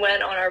 So we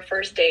went on our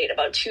first date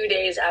about 2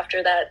 days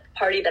after that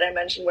party that I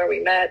mentioned where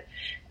we met.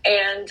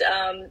 And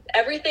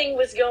everything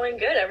was going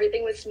good.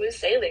 Everything was smooth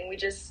sailing.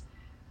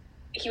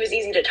 He was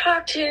easy to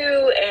talk to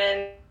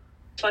and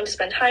fun to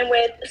spend time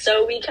with.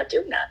 So we kept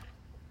doing that.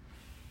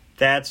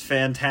 That's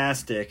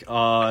fantastic.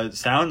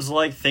 Sounds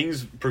like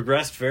things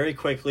progressed very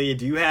quickly.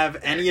 Do you have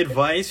any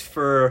advice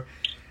for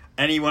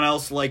anyone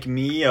else like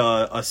me,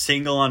 a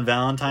single on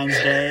Valentine's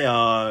Day,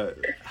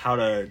 how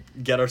to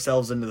get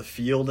ourselves into the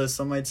field, as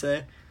some might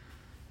say?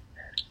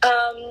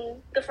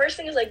 The first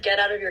thing is like get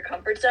out of your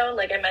comfort zone.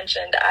 Like I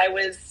mentioned, I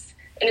was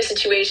in a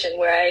situation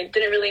where I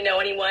didn't really know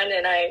anyone,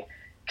 and I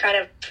kind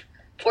of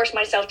forced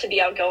myself to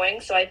be outgoing.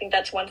 So I think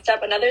that's one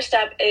step. Another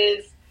step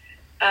is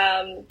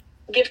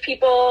give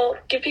people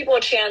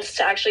a chance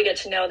to actually get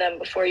to know them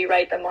before you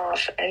write them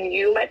off, and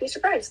you might be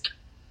surprised.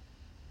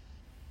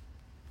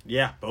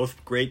 Yeah,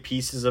 both great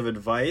pieces of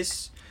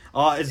advice.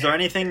 Is there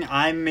anything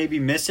I'm maybe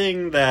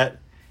missing that,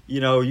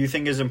 you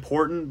think is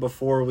important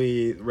before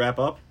we wrap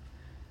up?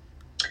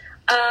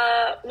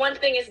 One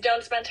thing is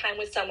don't spend time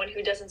with someone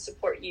who doesn't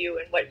support you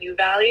and what you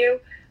value.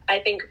 I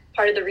think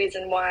part of the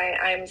reason why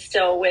I'm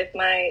still with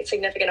my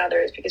significant other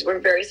is because we're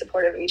very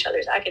supportive of each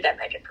other's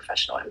academic and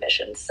professional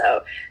ambitions.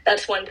 So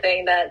that's one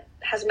thing that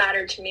has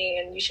mattered to me,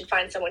 and you should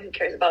find someone who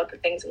cares about the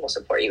things and will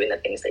support you in the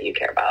things that you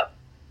care about.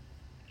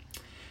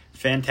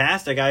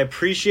 Fantastic. I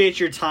appreciate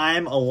your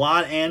time a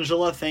lot,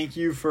 Angela. Thank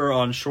you for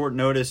on short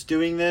notice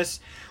doing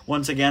this.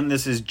 Once again,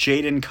 this is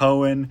Jaden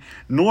Cohen,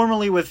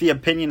 normally with the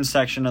opinion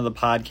section of the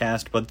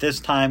podcast, but this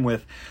time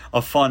with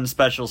a fun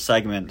special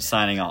segment,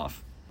 signing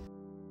off.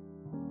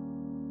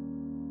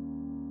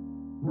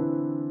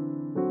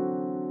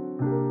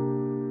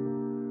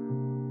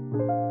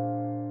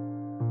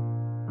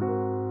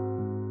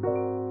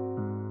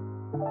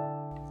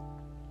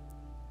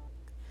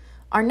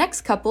 Our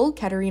next couple,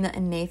 Katerina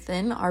and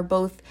Nathan, are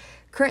both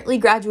currently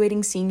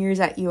graduating seniors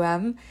at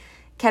UM.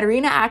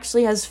 Katerina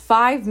actually has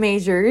 5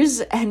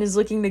 majors and is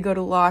looking to go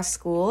to law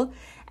school,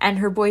 and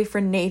her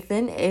boyfriend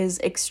Nathan is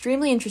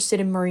extremely interested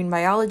in marine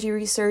biology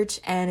research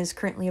and is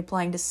currently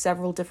applying to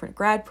several different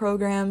grad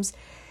programs.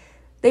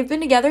 They've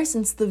been together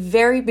since the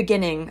very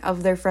beginning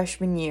of their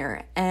freshman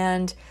year,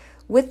 and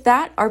With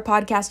that, our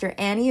podcaster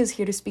Annie is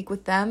here to speak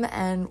with them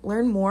and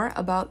learn more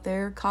about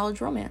their college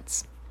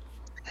romance.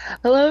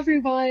 Hello,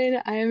 everyone.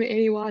 I'm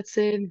Annie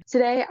Watson.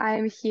 Today,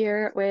 I'm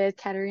here with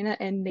Katerina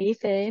and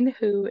Nathan,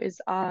 who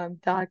is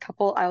the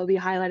couple I will be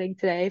highlighting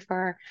today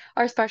for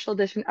our special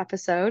edition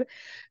episode.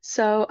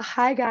 So,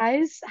 hi,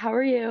 guys. How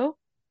are you?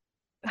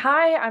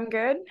 Hi, I'm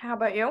good. How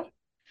about you?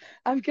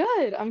 I'm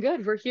good. I'm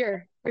good. We're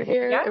here. We're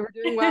here Yeah. and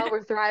we're doing well.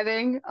 We're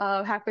thriving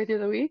halfway through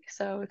the week,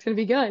 so it's gonna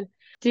be good.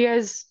 Do you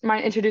guys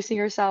mind introducing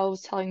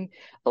yourselves, telling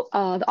the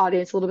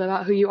audience a little bit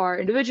about who you are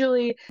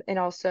individually and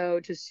also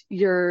just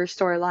your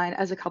storyline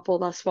as a couple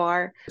thus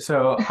far?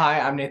 So, hi,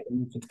 I'm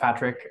Nathan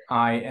Fitzpatrick.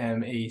 I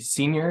am a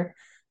senior.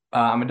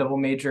 I'm a double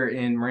major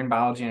in marine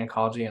biology and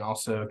ecology and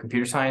also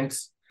computer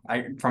science.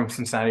 I'm from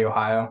Cincinnati,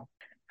 Ohio.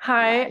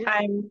 Hi, Nice.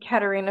 I'm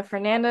Katerina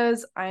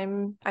Fernandez. I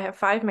have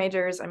 5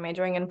 majors. I'm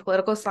majoring in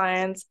political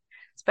science,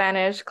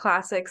 Spanish,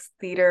 classics,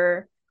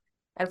 theater,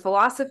 and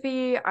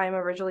philosophy. I'm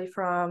originally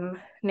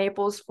from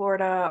Naples,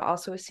 Florida,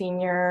 also a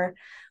senior,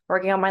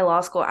 working on my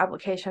law school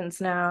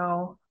applications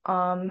now.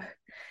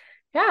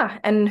 Yeah,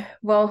 and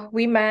well,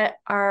 we met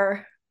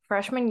our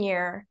freshman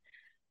year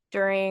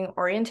during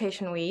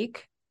orientation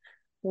week.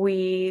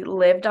 We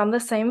lived on the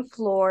same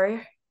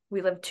floor.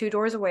 We lived 2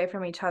 doors away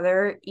from each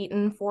other,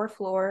 Eaton 4th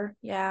floor.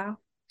 Yeah.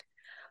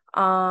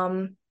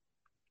 And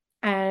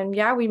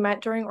yeah, we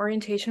met during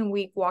orientation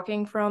week,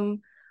 walking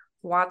from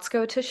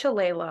Watsco to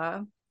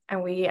Shalala,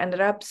 and we ended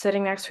up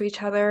sitting next to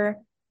each other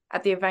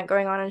at the event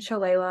going on in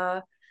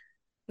Shalala.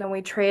 Then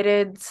we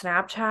traded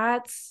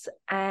Snapchats,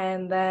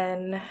 and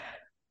then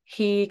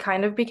he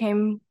kind of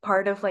became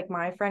part of like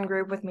my friend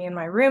group with me and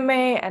my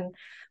roommate and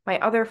my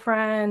other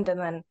friend, and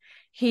then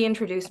he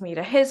introduced me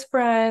to his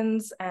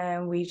friends,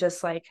 and we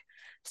just like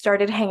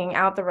started hanging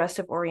out the rest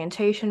of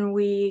orientation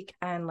week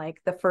and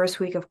like the first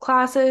week of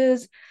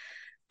classes.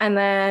 And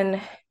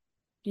then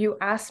you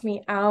asked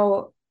me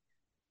out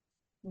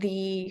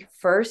the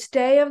first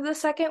day of the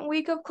second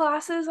week of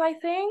classes, I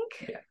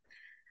think. Yeah.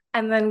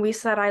 And then we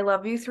said I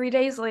love you 3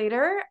 days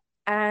later,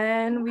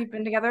 and we've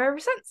been together ever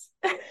since.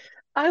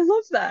 I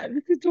love that.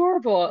 It's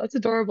adorable. It's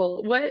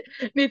adorable.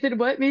 Nathan,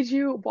 what made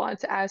you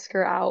want to ask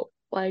her out?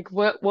 Like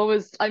what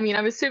was, I mean,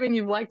 I'm assuming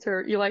you liked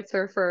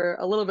her for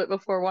a little bit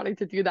before wanting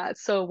to do that.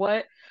 So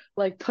what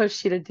like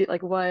pushed you to do,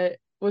 like what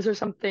was there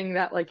something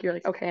that like you're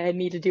like, okay, I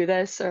need to do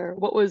this, or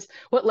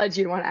what led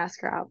you to want to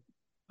ask her out?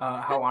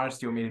 How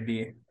honest do you want me to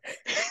be?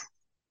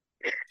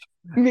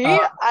 Me?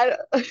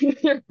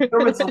 There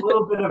was a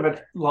little bit of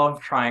a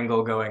love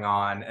triangle going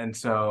on, and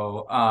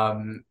so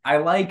I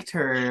liked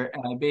her,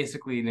 and I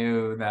basically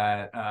knew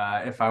that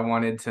if I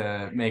wanted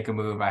to make a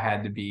move, I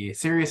had to be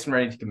serious and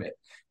ready to commit,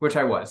 which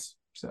I was.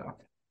 So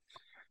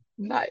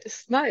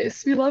Nice,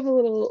 nice. We love a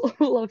little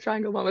love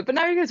triangle moment. But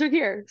now you guys are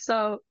here,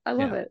 so I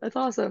love yeah. it. That's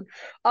awesome.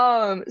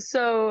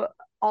 So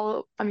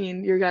I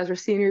mean, you guys are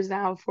seniors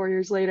now, 4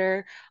 years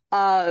later.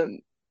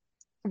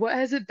 What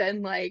has it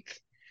been like?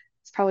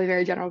 It's probably a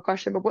very general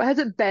question, but what has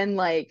it been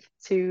like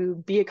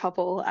to be a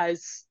couple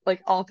as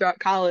like all throughout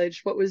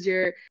college? What was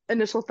your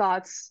initial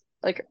thoughts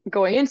like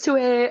going into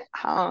it?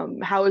 How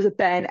has it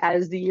been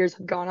as the years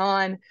have gone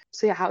on?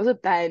 So yeah, how has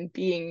it been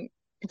being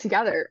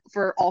together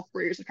for all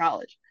 4 years of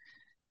college?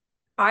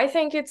 I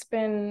think it's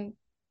been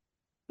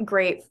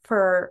great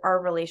for our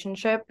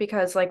relationship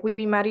because like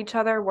we met each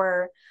other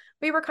where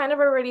we were kind of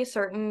already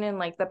certain in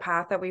like the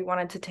path that we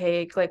wanted to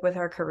take like with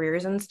our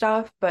careers and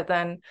stuff, but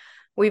then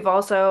we've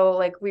also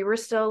like we were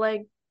still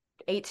like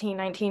 18,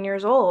 19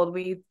 years old.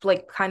 We've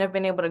like kind of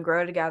been able to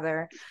grow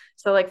together.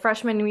 So like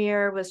freshman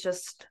year was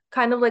just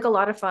kind of like a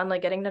lot of fun,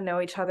 like getting to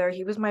know each other.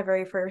 He was my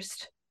very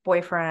first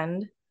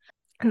boyfriend.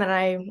 And then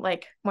I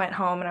like went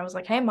home and I was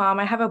like, hey mom,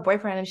 I have a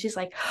boyfriend. And she's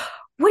like,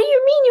 what do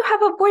you mean you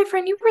have a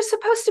boyfriend? You were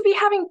supposed to be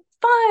having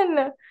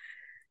fun.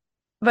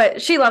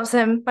 But she loves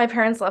him. My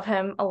parents love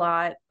him a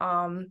lot.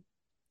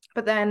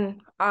 But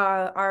then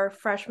our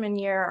freshman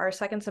year, our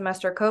second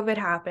semester, COVID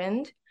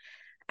happened.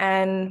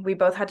 And we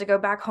both had to go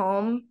back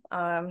home,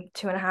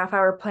 2.5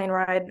 hour plane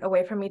ride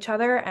away from each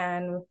other.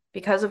 And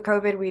because of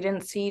COVID, we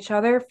didn't see each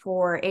other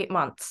for 8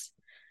 months.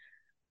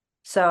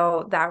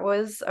 So that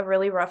was a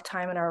really rough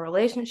time in our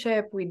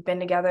relationship. We'd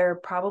been together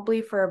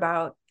probably for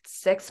about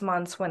 6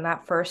 months when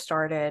that first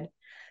started.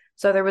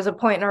 So there was a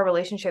point in our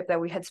relationship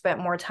that we had spent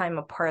more time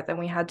apart than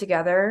we had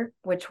together,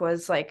 which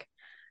was like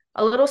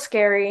a little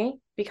scary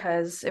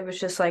because it was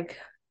just like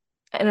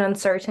an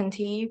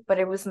uncertainty, but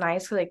it was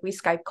nice. Like we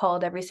Skype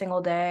called every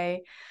single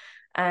day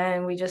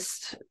and we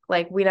just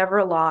like we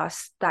never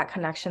lost that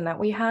connection that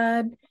we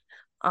had.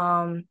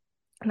 And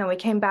then we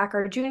came back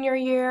our junior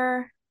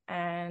year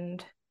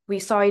and we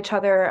saw each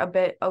other a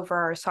bit over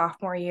our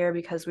sophomore year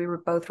because we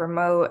were both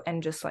remote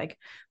and just like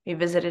we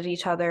visited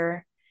each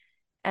other.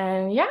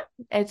 And yeah,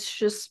 it's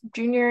just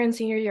junior and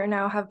senior year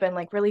now have been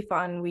like really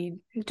fun. We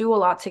do a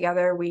lot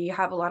together. We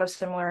have a lot of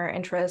similar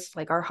interests,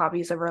 like our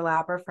hobbies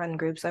overlap, our friend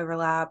groups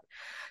overlap.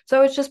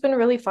 So it's just been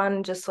really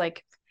fun just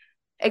like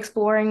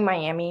exploring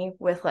Miami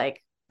with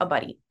like a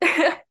buddy.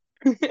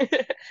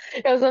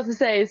 I was about to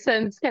say,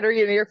 since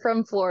Katerina, you're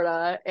from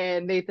Florida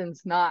and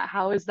Nathan's not,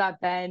 how has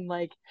that been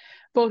like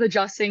both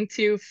adjusting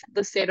to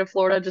the state of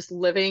Florida, just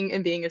living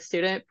and being a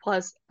student,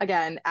 plus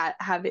again at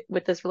having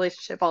with this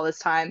relationship all this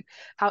time,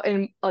 how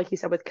and like you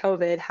said with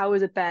COVID, how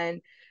has it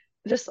been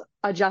just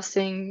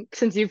adjusting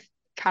since you've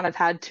kind of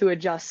had to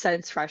adjust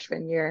since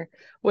freshman year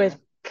with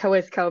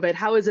with COVID?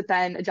 How has it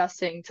been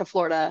adjusting to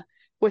Florida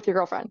with your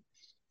girlfriend?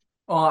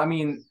 Well, I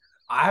mean,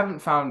 I haven't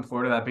found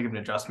Florida that big of an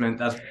adjustment.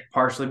 That's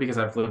partially because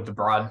I've lived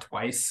abroad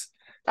twice.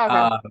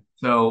 Okay.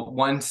 So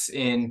once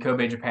in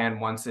Kobe, Japan,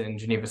 once in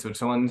Geneva,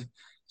 Switzerland.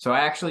 So I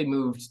actually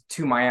moved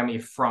to Miami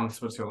from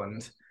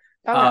Switzerland.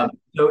 Okay.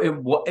 So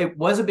it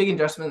was a big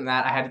adjustment in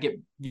that I had to get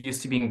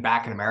used to being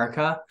back in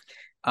America.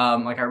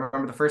 Like I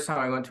remember the first time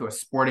I went to a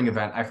sporting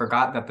event, I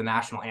forgot that the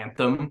national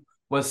anthem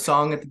was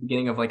sung at the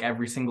beginning of like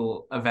every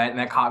single event, and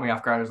that caught me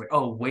off guard. I was like,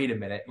 oh, wait a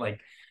minute, like.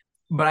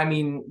 But I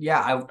mean, yeah,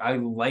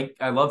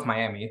 I love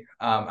Miami.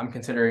 I'm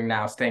considering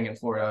now staying in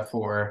Florida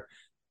for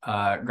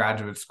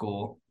graduate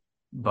school,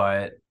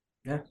 but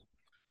yeah,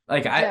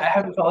 like I Yeah.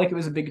 haven't felt like it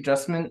was a big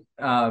adjustment.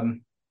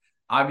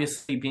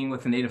 Obviously, being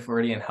with a native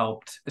Floridian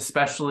helped,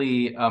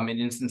 especially in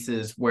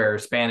instances where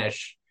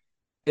Spanish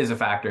is a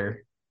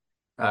factor,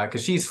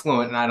 because she's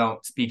fluent and I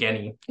don't speak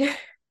any.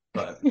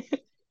 But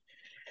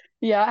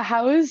Yeah,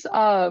 how is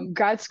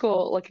grad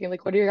school looking?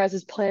 Like, what are your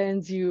guys'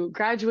 plans? You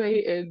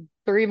graduate in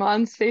 3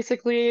 months,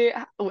 basically.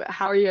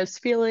 How are you guys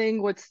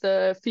feeling? What's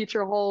the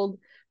future hold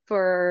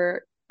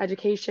for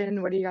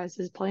education? What are you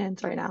guys'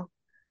 plans right now?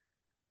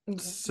 I'm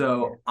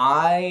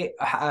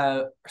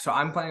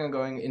planning on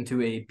going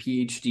into a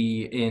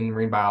PhD in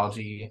marine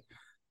biology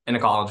and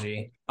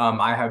ecology.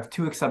 I have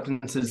two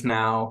acceptances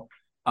now,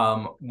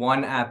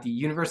 one at the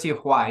University of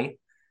Hawaii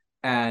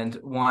and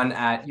one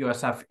at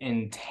USF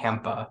in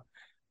Tampa.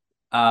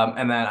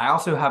 And then I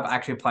also have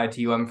actually applied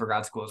to UM for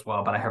grad school as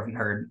well, but I haven't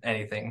heard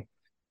anything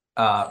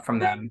from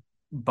them.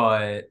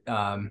 But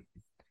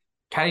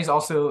Caddy's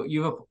also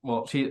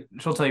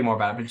she'll tell you more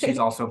about it, but she's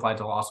also applied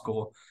to law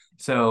school.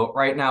 So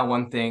right now,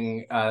 one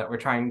thing we're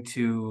trying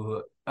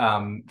to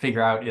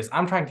figure out is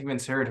I'm trying to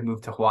convince her to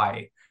move to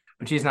Hawaii,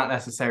 but she's not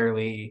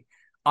necessarily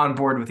on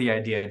board with the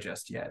idea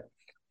just yet.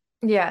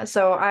 Yeah,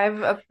 so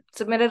I've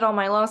submitted all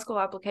my law school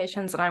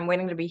applications and I'm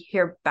waiting to be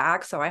hear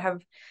back. So I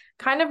have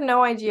kind of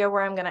no idea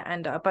where I'm going to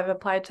end up. I've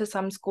applied to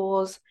some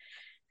schools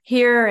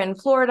here in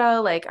Florida,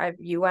 like I've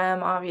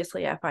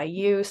obviously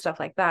FIU, stuff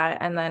like that.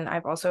 And then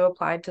I've also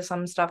applied to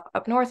some stuff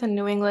up north in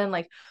New England,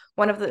 like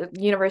one of the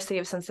University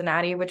of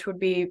Cincinnati, which would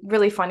be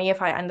really funny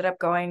if I ended up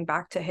going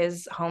back to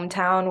his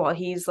hometown while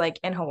he's like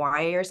in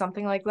Hawaii or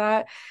something like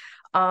that.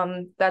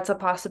 That's a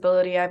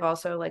possibility. I've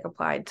also like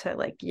applied to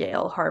like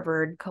Yale,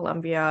 Harvard,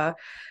 Columbia.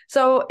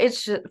 So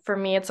it's just, for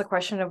me, it's a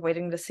question of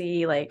waiting to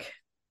see like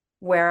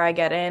where I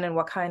get in and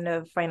what kind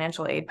of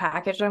financial aid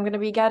package I'm going to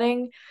be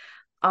getting.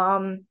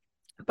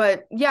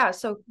 But yeah,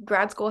 so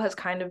grad school has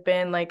kind of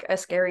been like a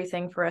scary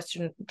thing for us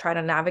to try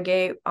to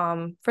navigate.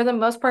 For the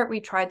most part,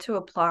 we tried to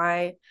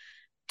apply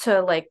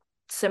to like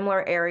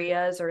similar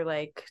areas or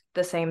like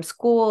the same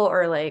school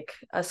or like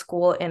a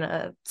school in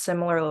a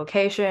similar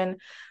location,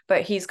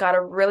 but he's got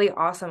a really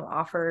awesome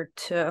offer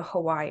to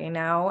Hawaii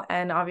now,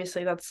 and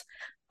obviously that's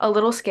a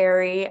little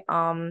scary,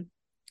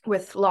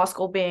 with law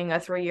school being a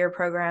 3-year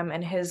program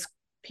and his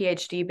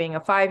PhD being a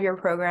 5-year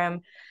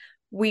program.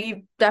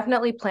 We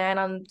definitely plan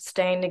on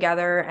staying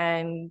together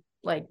and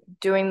like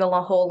doing the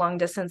whole long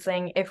distance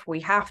thing if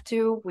we have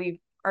to. We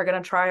are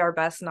going to try our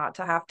best not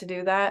to have to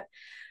do that,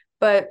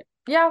 but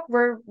yeah,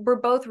 we're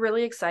both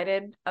really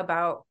excited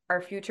about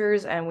our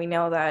futures, and we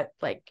know that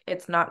like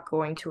it's not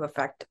going to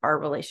affect our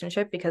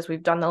relationship because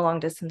we've done the long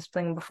distance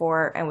thing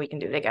before and we can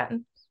do it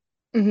again.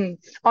 Mm-hmm.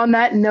 On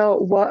that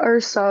note, what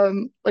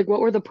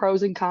were the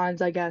pros and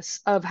cons, I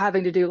guess, of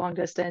having to do long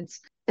distance,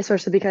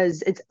 especially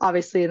because it's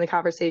obviously in the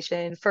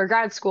conversation for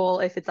grad school,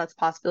 if that's a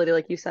possibility,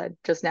 like you said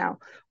just now.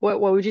 What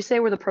would you say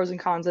were the pros and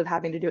cons of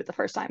having to do it the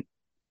first time?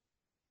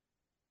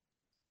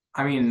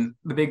 I mean,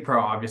 the big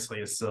pro obviously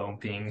is still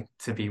being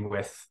to be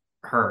with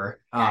her.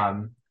 I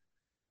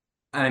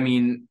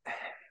mean,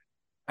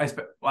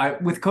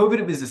 with COVID,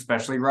 it was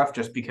especially rough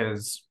just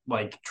because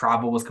like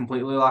travel was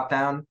completely locked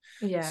down.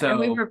 Yeah, So and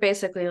we were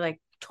basically like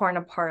torn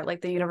apart.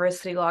 Like the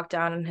university locked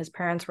down, and his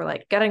parents were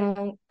like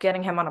getting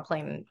him on a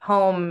plane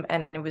home,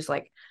 and it was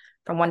like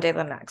from one day to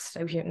the next.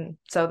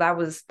 So that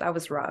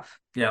was rough.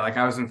 Yeah, like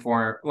I was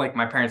informed. Like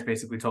my parents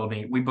basically told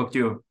me, "We booked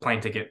you a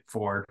plane ticket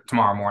for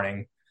tomorrow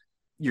morning.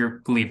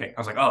 You're leaving." I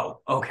was like, "Oh,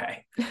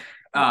 okay."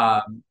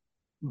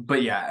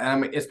 But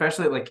yeah,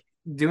 especially like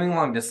doing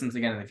long distance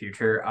again in the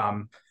future.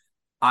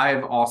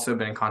 I've also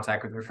been in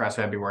contact with the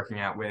professor I'd be working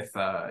at with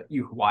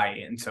U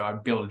Hawaii, and so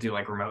I'd be able to do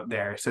like remote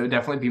there. So it'd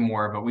definitely be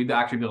more, but we'd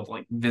actually be able to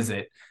like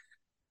visit,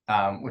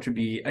 which would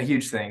be a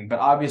huge thing. But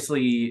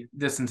obviously,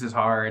 distance is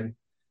hard.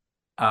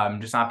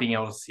 Just not being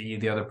able to see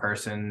the other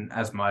person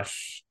as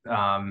much.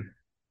 I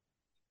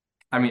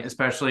mean,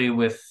 especially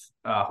with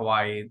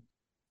Hawaii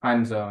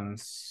time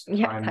zones,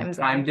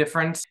 time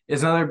difference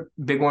is another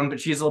big one.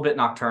 But she's a little bit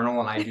nocturnal,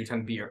 and I do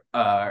tend to be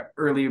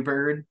early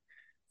bird.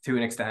 to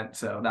an extent,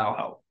 so that'll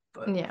help.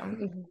 But Yeah.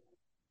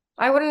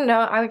 I wouldn't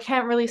know. I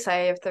can't really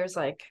say if there's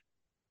like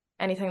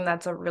anything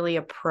that's really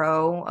a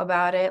pro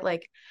about it.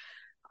 Like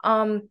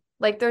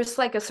there's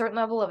like a certain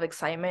level of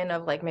excitement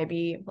of like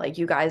maybe like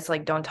you guys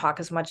like don't talk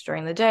as much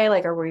during the day,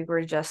 like or we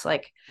were just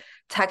like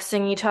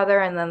texting each other,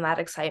 and then that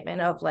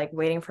excitement of like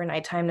waiting for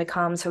nighttime to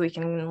come so we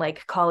can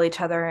like call each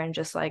other and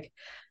just like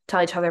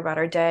tell each other about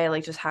our day,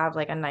 like just have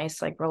like a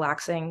nice like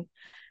relaxing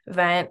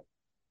vent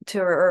to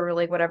or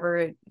like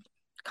whatever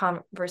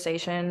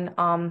conversation.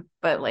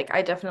 But like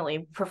I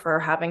definitely prefer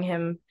having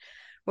him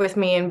with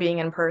me and being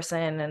in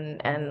person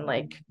and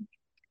like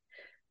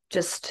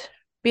just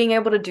being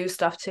able to do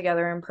stuff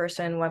together in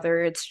person,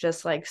 whether it's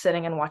just like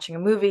sitting and watching a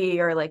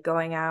movie or like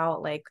going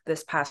out. Like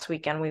this past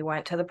weekend we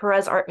went to the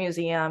Perez Art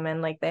Museum,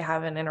 and like they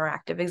have an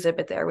interactive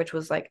exhibit there, which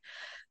was like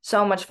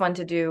so much fun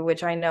to do,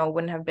 which I know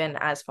wouldn't have been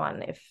as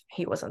fun if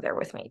he wasn't there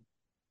with me.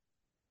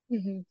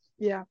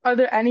 Yeah. Are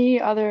there any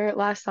other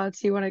last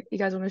thoughts you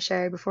guys want to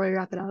share before we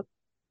wrap it up?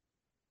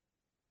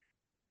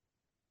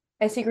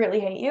 I secretly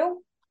hate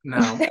you. no.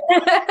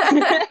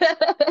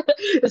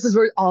 This is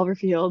where it's all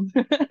revealed.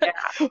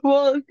 Yeah.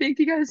 Well, thank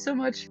you guys so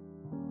much.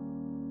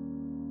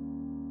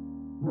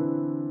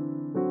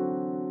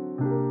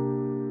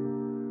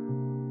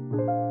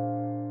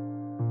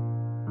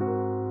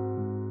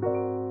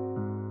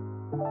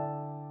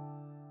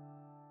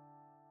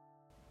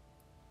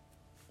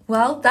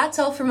 Well, that's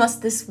all from us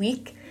this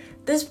week.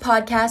 This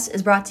podcast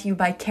is brought to you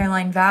by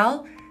Caroline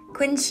Val,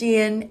 Quinn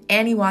Sheehan,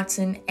 Annie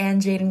Watson,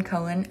 and Jaden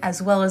Cohen,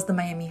 as well as the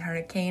Miami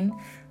Hurricane.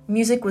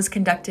 Music was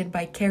conducted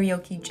by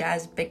Karaoke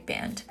Jazz Big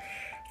Band.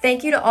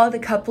 Thank you to all the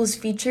couples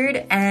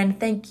featured, and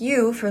thank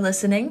you for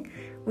listening.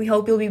 We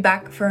hope you'll be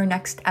back for our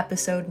next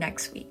episode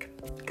next week.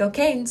 Go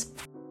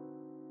Canes!